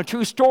weren't even a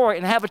true story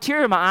and have a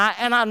tear in my eye,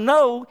 and I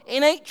know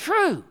it ain't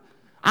true.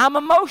 I'm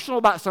emotional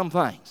about some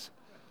things.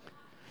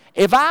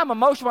 If I'm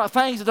emotional about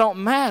things that don't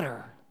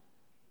matter,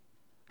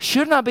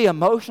 shouldn't I be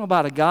emotional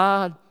about a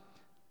God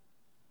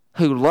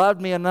who loved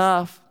me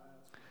enough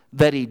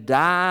that he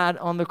died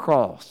on the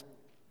cross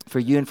for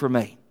you and for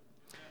me?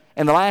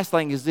 And the last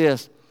thing is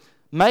this.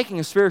 Making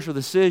a spiritual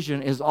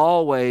decision is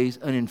always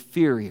an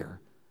inferior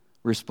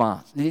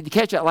response. Did you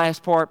catch that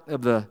last part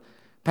of the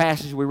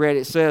passage we read?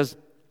 It says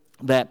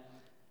that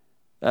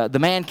the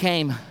man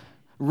came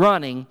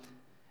running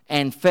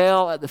and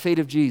fell at the feet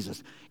of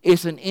Jesus.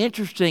 It's an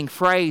interesting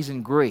phrase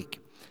in Greek.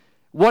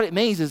 What it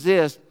means is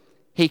this.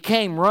 He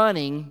came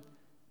running,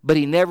 but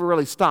he never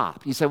really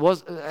stopped. You say,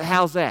 well,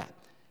 how's that?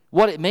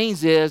 What it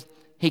means is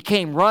he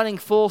came running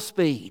full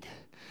speed.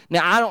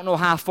 Now, I don't know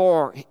how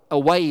far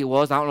away he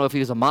was. I don't know if he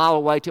was a mile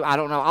away, too. I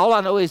don't know. All I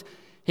know is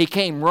he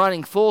came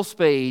running full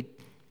speed,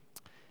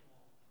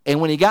 and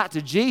when he got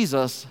to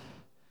Jesus,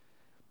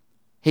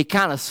 he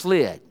kind of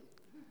slid.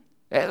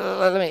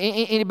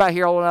 Anybody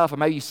here old enough, or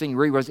maybe you've seen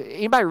reruns,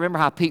 anybody remember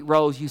how Pete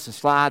Rose used to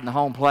slide in the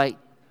home plate?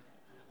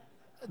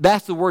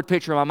 That's the word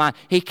picture in my mind.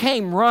 He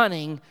came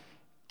running,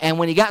 and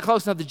when he got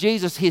close enough to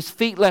Jesus, his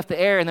feet left the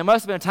air, and there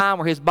must have been a time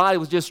where his body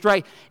was just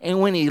straight,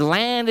 and when he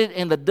landed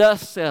and the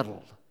dust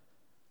settled,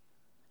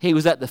 he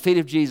was at the feet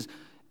of Jesus.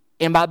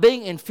 And by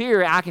being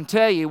inferior, I can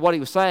tell you what he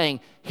was saying.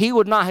 He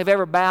would not have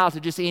ever bowed to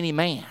just any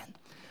man.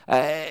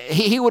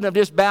 He wouldn't have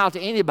just bowed to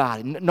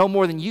anybody, no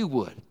more than you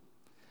would.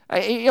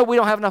 We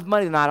don't have enough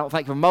money tonight, I don't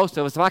think, for most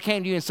of us. If I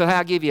came to you and said, hey,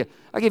 I'll give you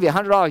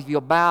 $100 if you'll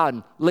bow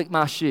and lick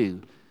my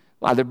shoe,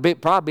 well,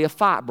 there'd probably be a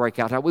fight break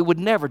out. We would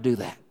never do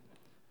that.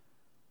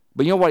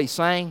 But you know what he's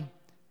saying?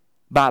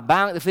 By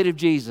bowing at the feet of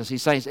Jesus,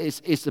 he's saying,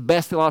 it's the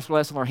best theological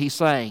lesson where he's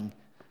saying,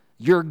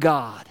 you're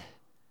God,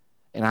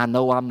 and I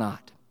know I'm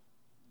not.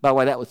 By the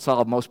way, that would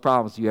solve most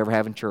problems you ever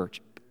have in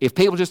church. If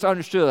people just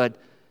understood,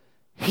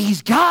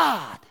 he's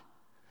God,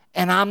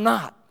 and I'm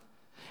not.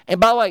 And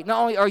by the way,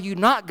 not only are you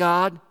not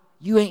God,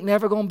 you ain't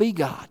never going to be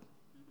God.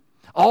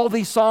 All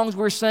these songs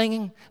we're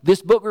singing,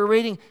 this book we're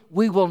reading,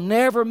 we will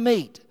never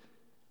meet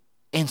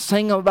and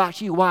sing about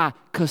you. Why?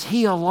 Because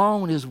he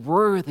alone is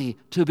worthy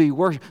to be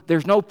worshipped.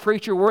 There's no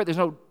preacher worthy. There's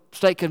no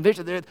state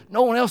convention.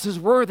 No one else is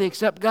worthy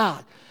except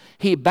God.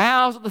 He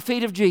bows at the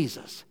feet of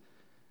Jesus.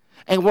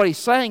 And what he's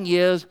saying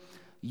is,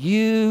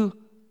 you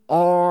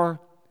are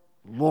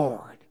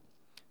Lord.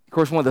 Of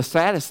course, one of the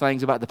saddest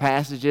things about the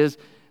passage is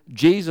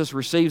Jesus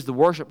receives the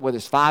worship, whether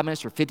it's 5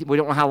 minutes or 50, we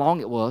don't know how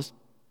long it was.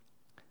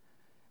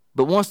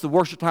 But once the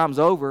worship time's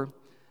over,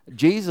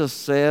 Jesus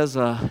says,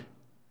 and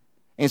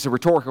it's a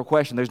rhetorical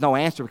question. There's no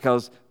answer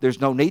because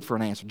there's no need for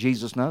an answer.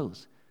 Jesus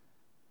knows.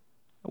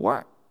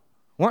 Weren't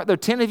there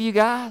 10 of you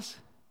guys?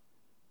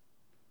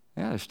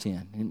 Yeah, there's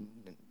 10. And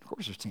of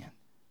course there's 10.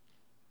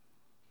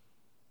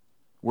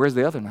 Where's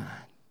the other 9?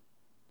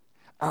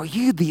 Are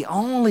you the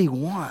only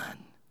one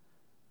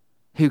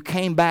who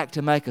came back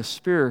to make a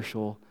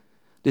spiritual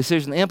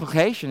decision? The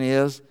implication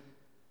is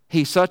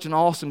he's such an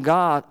awesome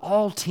God.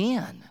 All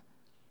 10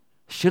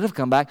 should have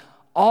come back.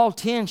 All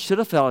 10 should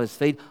have fell at his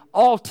feet.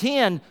 All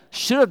 10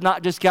 should have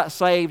not just got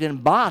saved in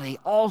body.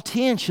 All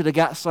 10 should have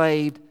got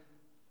saved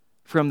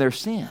from their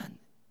sin.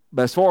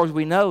 But as far as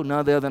we know,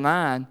 none of the other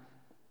 9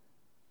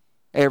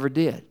 ever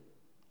did.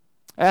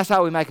 That's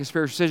how we make a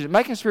spiritual decision.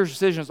 Making a spiritual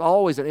decision is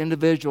always an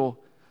individual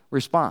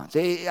response.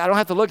 I don't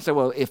have to look and say,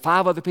 well, if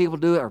 5 other people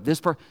do it or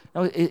this person.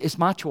 No, it's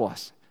my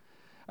choice.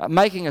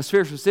 Making a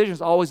spiritual decision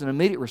is always an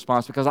immediate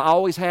response because I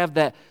always have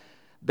that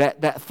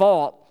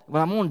thought,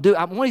 well, I'm going to do it.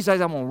 One of these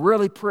days I'm going to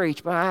really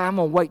preach, but I'm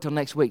going to wait till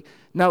next week.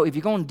 No, if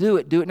you're going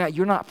to do it now.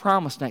 You're not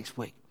promised next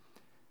week.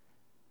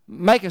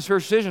 Making a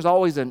spiritual decision is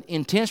always an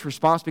intense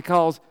response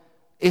because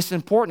it's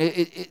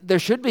important. There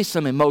should be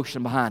some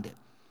emotion behind it.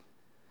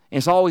 And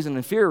it's always an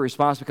inferior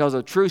response because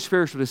a true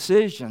spiritual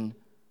decision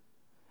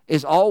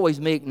is always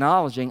me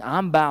acknowledging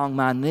I'm bowing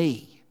my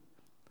knee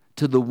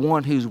to the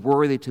one who's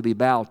worthy to be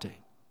bowed to.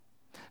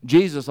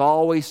 Jesus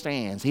always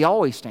stands. He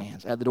always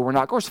stands at the door and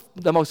knocks. Of course,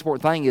 the most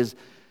important thing is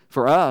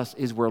for us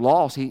is we're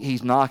lost.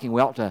 He's knocking.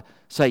 We ought to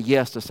say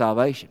yes to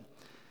salvation.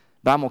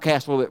 But I'm going to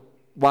cast a little bit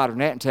wider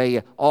net and tell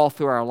you all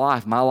through our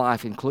life, my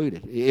life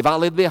included. If I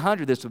lived to be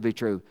 100, this would be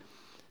true.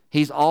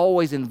 He's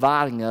always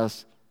inviting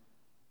us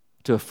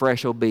to a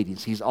fresh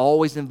obedience. He's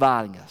always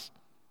inviting us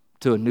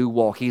to a new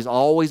walk. He's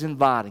always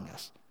inviting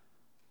us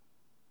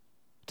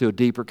to a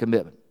deeper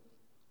commitment.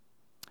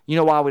 You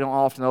know why we don't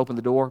often open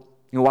the door?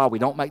 You know why we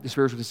don't make the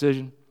spiritual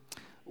decision?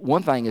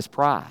 One thing is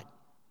pride.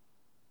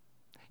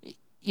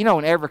 You know,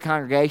 in every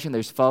congregation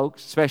there's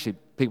folks, especially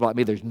people like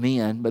me, there's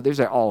men, but there's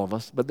all of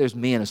us, but there's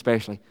men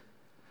especially,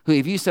 who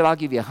if you said, I'll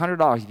give you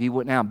 $100 if you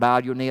went down and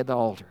bowed your knee at the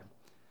altar,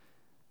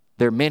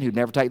 there are men who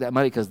never take that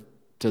money because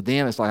to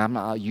them it's like,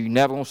 you're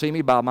never going to see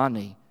me bow my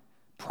knee.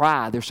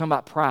 Pride. There's something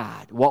about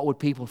pride. What would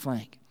people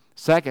think?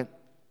 Second,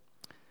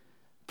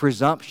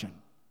 presumption.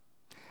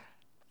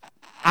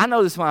 I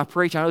know this when I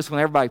preach. I know this when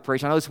everybody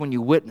preaches. I know this when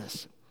you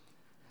witness.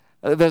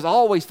 There's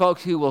always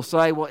folks who will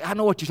say, well, I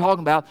know what you're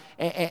talking about.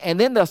 And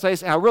then they'll say,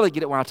 I really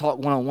get it when I talk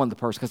one-on-one with the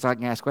person because I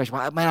can ask questions.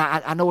 Well,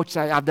 man, I know what you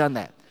say. I've done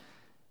that.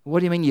 What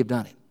do you mean you've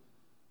done it?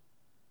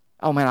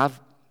 Oh, man, I've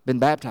been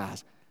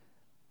baptized.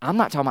 I'm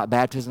not talking about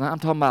baptism. I'm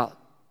talking about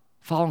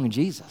following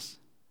Jesus.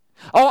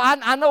 Oh,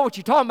 I know what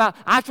you're talking about.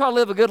 I try to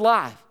live a good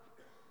life.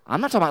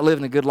 I'm not talking about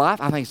living a good life.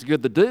 I think it's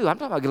good to do. I'm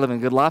talking about living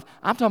a good life.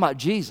 I'm talking about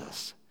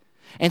Jesus.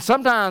 And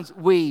sometimes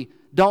we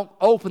don't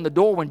open the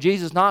door when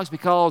Jesus knocks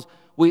because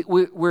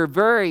we're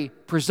very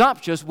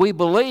presumptuous. We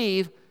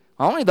believe,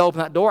 I don't need to open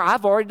that door.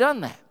 I've already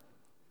done that.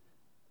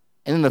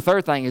 And then the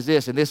third thing is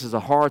this, and this is a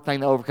hard thing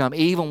to overcome,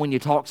 even when you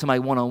talk to somebody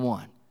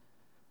one-on-one.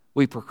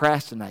 We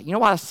procrastinate. You know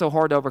why it's so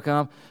hard to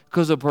overcome?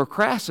 Because the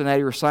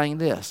procrastinator is saying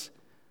this,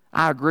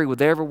 I agree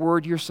with every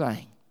word you're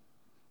saying.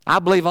 I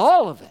believe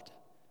all of it.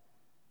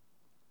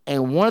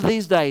 And one of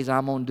these days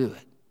I'm going to do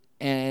it.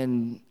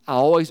 And I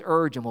always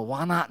urge them, well,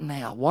 why not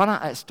now? Why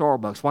not at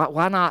Starbucks?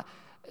 Why not,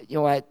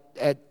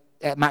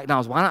 at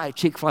McDonald's? Why not at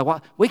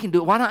Chick-fil-A? We can do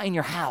it. Why not in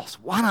your house?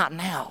 Why not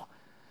now?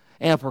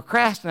 And a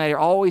procrastinator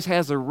always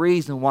has a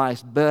reason why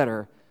it's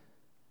better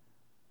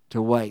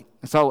to wait.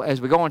 And so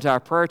as we go into our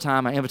prayer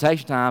time, our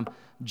invitation time,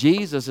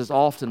 Jesus is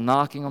often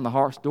knocking on the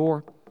heart's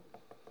door.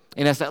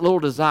 And it's that little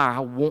desire, I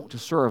want to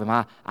serve Him.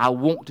 I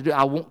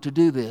want to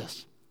do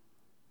this.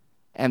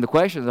 And the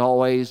question is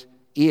always,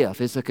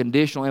 if. It's a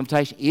conditional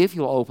invitation. If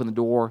you'll open the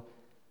door,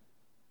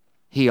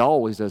 He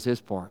always does His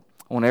part.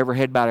 I want every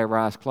head bowed, every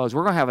eyes closed.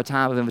 We're going to have a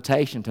time of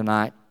invitation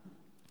tonight.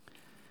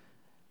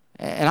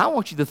 And I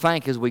want you to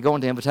think as we go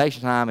into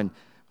invitation time and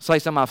say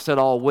something I've said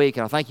all week,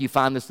 and I think you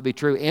find this to be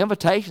true.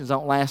 Invitations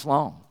don't last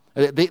long.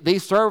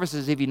 These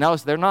services, if you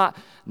notice, they're not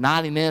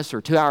 90 minutes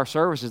or 2-hour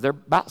services. They're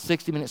about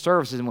 60-minute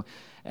services,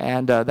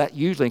 and that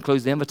usually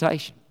includes the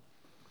invitation.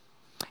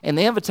 And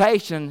the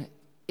invitation,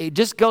 it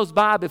just goes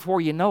by before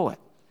you know it.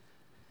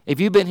 If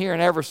you've been here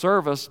in every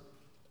service,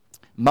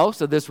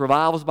 most of this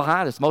revival is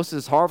behind us. Most of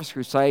this Harvest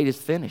Crusade is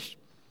finished.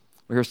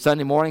 We're here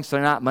Sunday morning,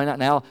 Sunday night, Monday night.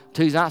 Now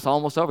Tuesday night's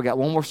almost over. We've got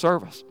one more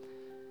service.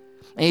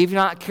 And if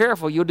you're not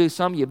careful, you'll do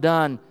something you've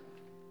done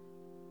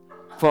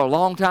for a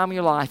long time in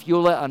your life.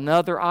 You'll let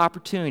another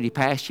opportunity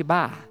pass you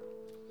by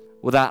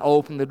without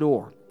opening the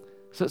door.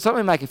 So let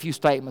me make a few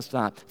statements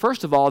tonight.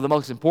 First of all, the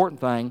most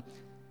important thing,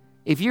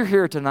 if you're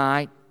here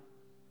tonight,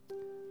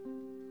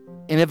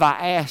 and if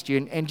I asked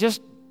you, and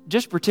just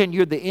pretend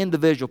you're the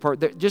individual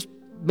person, just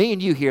me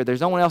and you here,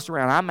 there's no one else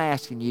around, I'm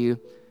asking you,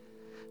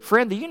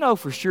 friend, do you know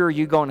for sure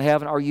you're going to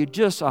heaven? Or are you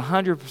just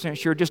 100%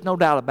 sure, just no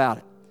doubt about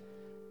it?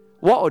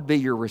 What would be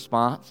your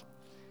response?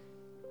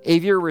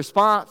 If your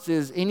response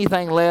is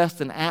anything less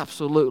than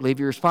absolutely, if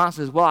your response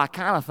is, well, I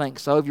kind of think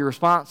so, if your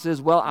response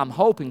is, well, I'm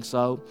hoping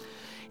so,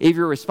 if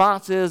your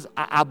response is,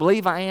 I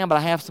believe I am, but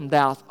I have some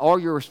doubts, or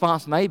your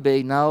response may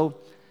be, no,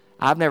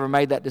 I've never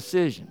made that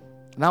decision.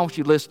 And I want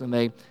you to listen to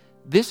me.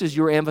 This is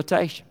your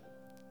invitation.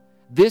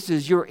 This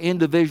is your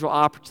individual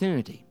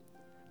opportunity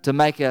to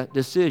make a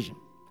decision.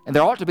 And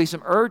there ought to be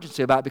some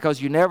urgency about it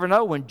because you never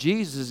know when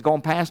Jesus is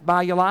going to pass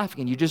by your life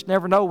again. You just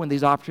never know when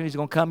these opportunities are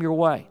going to come your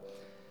way.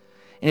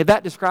 And if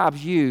that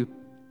describes you,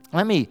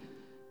 let me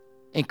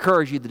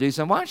encourage you to do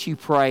something. Why don't you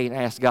pray and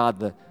ask God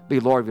to be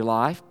Lord of your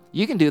life?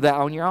 You can do that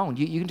on your own.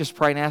 You can just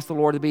pray and ask the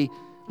Lord to be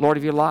Lord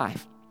of your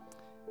life.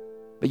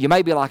 But you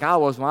may be like I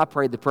was when I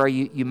prayed the prayer.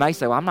 You may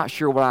say, well, I'm not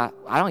sure what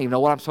I don't even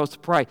know what I'm supposed to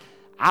pray.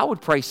 I would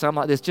pray something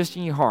like this just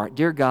in your heart.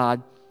 Dear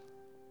God,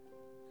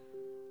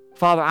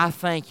 Father, I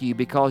thank you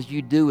because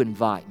you do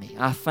invite me.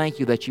 I thank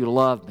you that you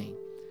love me.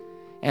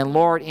 And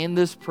Lord, in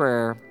this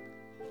prayer,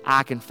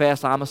 I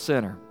confess I'm a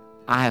sinner.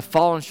 I have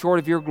fallen short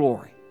of your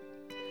glory.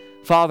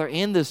 Father,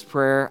 in this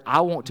prayer,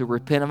 I want to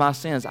repent of my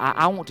sins.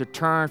 I want to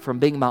turn from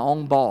being my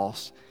own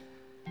boss.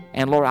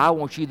 And Lord, I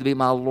want you to be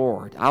my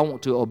Lord. I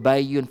want to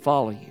obey you and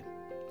follow you.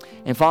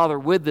 And Father,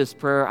 with this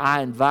prayer,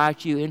 I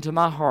invite you into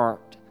my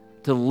heart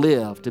to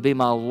live, to be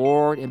my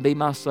Lord and be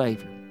my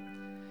Savior.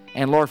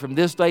 And Lord, from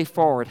this day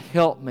forward,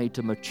 help me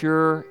to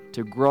mature,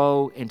 to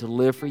grow, and to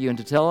live for you and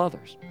to tell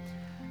others.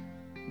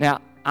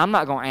 Now, I'm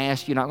not going to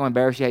ask you, not going to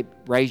embarrass you,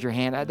 raise your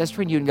hand. That's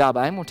between you and God,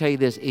 but I'm going to tell you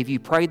this. If you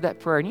prayed that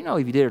prayer, and you know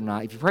if you did or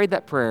not, if you prayed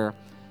that prayer,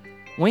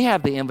 we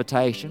have the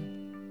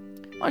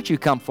invitation. Why don't you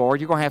come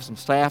forward? You're going to have some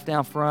staff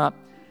down front.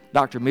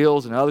 Dr.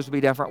 Mills and others will be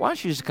down front. Why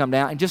don't you just come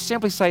down and just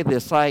simply say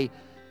this. Say,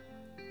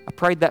 I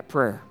prayed that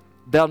prayer.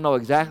 they'll know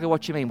exactly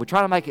what you mean. We're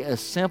trying to make it as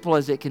simple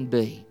as it can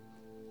be.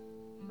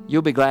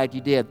 You'll be glad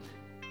you did.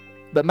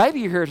 But maybe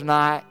you're here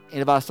tonight,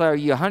 and if I say, are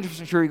you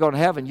 100% sure you're going to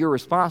heaven? Your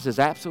response is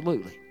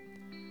absolutely.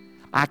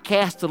 I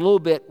cast a little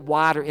bit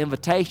wider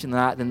invitation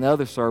tonight than the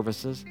other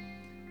services.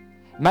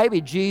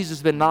 Maybe Jesus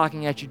has been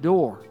knocking at your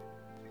door.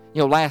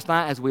 You know, last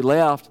night as we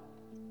left,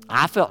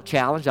 I felt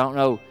challenged. I don't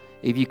know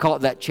if you call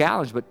it that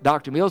challenge, but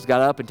Dr. Mills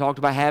got up and talked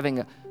about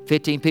having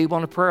 15 people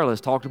on the prayer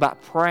list, talked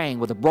about praying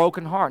with a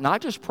broken heart.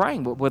 Not just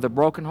praying, but with a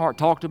broken heart.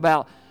 Talked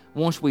about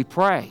once we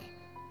pray,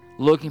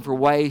 looking for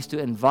ways to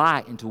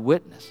invite and to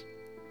witness.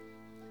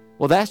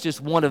 Well, that's just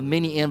one of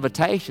many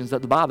invitations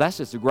that the Bible, that's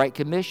just a great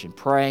commission,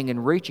 praying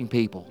and reaching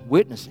people,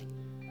 witnessing.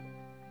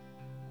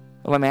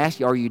 Well, let me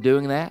ask you, are you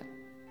doing that?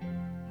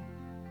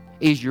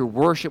 Is your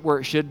worship where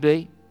it should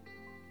be?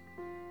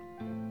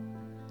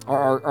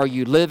 Or are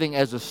you living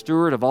as a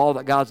steward of all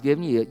that God's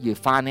given you? You're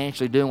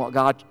financially doing what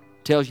God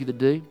tells you to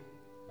do?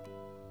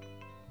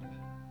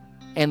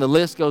 And the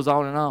list goes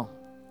on and on.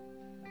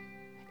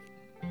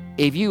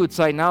 If you would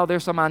say, no,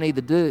 there's something I need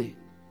to do,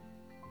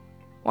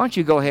 why don't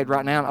you go ahead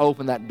right now and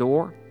open that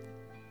door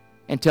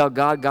and tell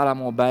God, God, I'm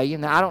going to obey you.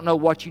 Now, I don't know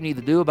what you need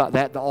to do about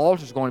that. The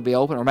altar's going to be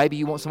open, or maybe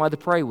you want somebody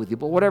to pray with you.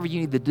 But whatever you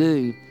need to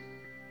do,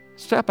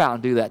 step out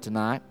and do that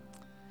tonight.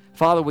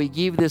 Father, we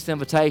give this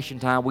invitation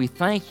time. We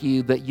thank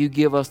you that you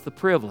give us the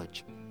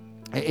privilege.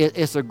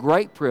 It's a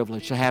great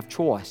privilege to have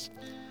choice.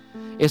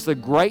 It's a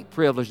great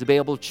privilege to be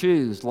able to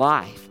choose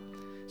life.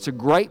 It's a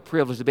great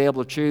privilege to be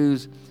able to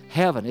choose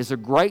heaven. It's a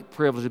great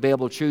privilege to be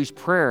able to choose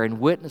prayer and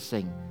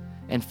witnessing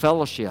and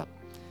fellowship.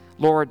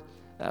 Lord,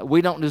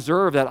 we don't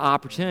deserve that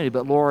opportunity,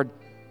 but Lord,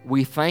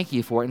 we thank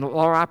you for it. And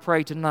Lord, I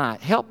pray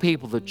tonight, help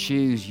people to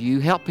choose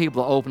you. Help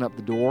people to open up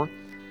the door.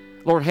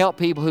 Lord, help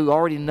people who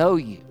already know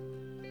you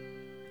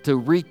to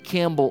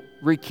rekindle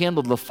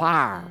the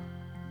fire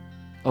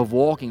of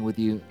walking with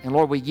you. And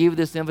Lord, we give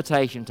this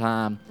invitation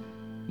time.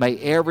 May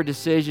every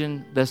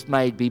decision that's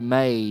made be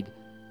made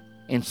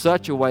in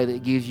such a way that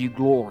it gives you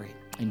glory.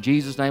 In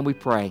Jesus' name we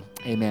pray.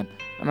 Amen.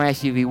 I'm going to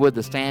ask you if you would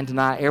to stand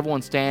tonight.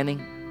 Everyone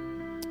standing.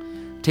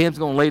 Tim's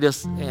going to lead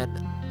us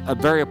in a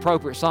very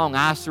appropriate song,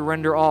 I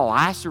Surrender All.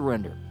 I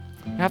surrender.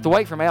 You don't have to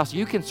wait for me else.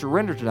 You can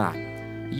surrender tonight.